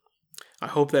 Yeah. So I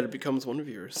hope that it becomes one of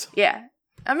yours. Yeah.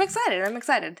 I'm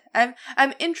excited.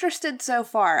 I'm interested so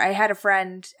far. I had a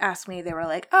friend ask me, they were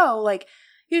like,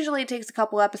 usually it takes a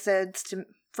couple episodes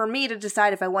for me to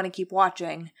decide if I want to keep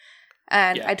watching.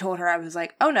 And I told her, I was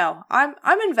like, oh no,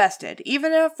 I'm invested.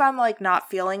 Even if I'm like not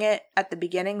feeling it at the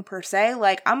beginning per se,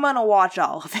 like I'm going to watch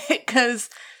all of it because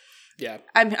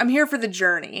I'm here for the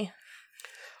journey.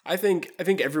 I think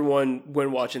everyone,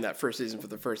 when watching that first season for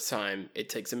the first time, it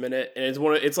takes a minute, and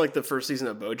it's like the first season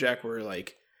of BoJack where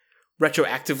like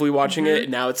retroactively watching it,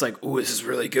 and now it's like, oh, this is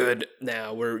really good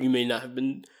now, where you may not have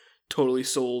been totally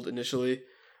sold initially.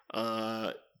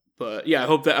 But yeah, I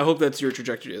hope that's your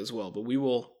trajectory as well. But we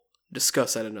will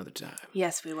discuss that another time.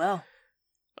 Yes, we will.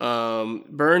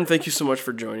 Bern, thank you so much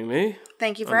for joining me.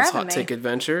 Thank you for having me. Hot Take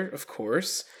Adventure, of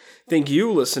course. Thank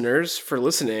you, listeners, for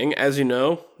listening. As you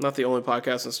know, not the only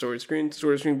podcast on StoryScreen.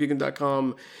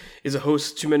 StoryScreenBeacon.com is a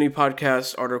host to many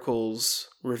podcasts, articles,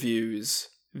 reviews,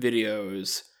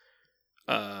 videos,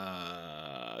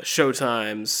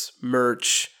 showtimes,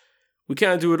 merch. We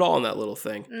kind of do it all in that little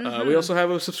thing. We also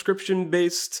have a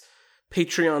subscription-based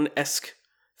Patreon-esque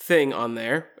thing on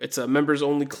there. It's a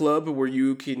members-only club where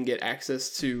you can get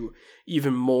access to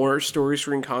even more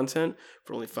StoryScreen content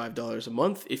for only $5 a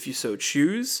month if you so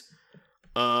choose.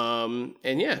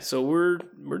 So we're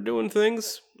doing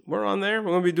things. We're on there. We're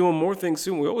going to be doing more things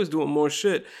soon. We're always doing more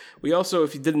shit. We also,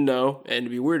 if you didn't know, and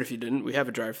it'd be weird if you didn't, we have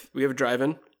a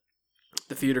drive-in.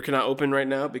 The theater cannot open right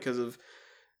now because of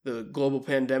the global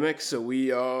pandemic, so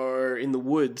we are in the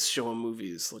woods showing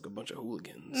movies like a bunch of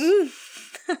hooligans.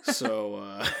 So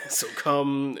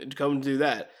come do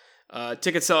that.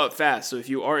 Tickets sell out fast, so if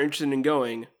you are interested in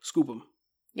going, scoop them.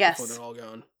 Yes. Before they're all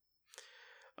gone.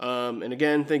 And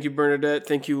again, thank you, Bernadette.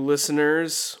 Thank you,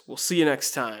 listeners. We'll see you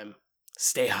next time.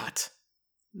 Stay hot.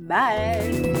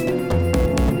 Bye.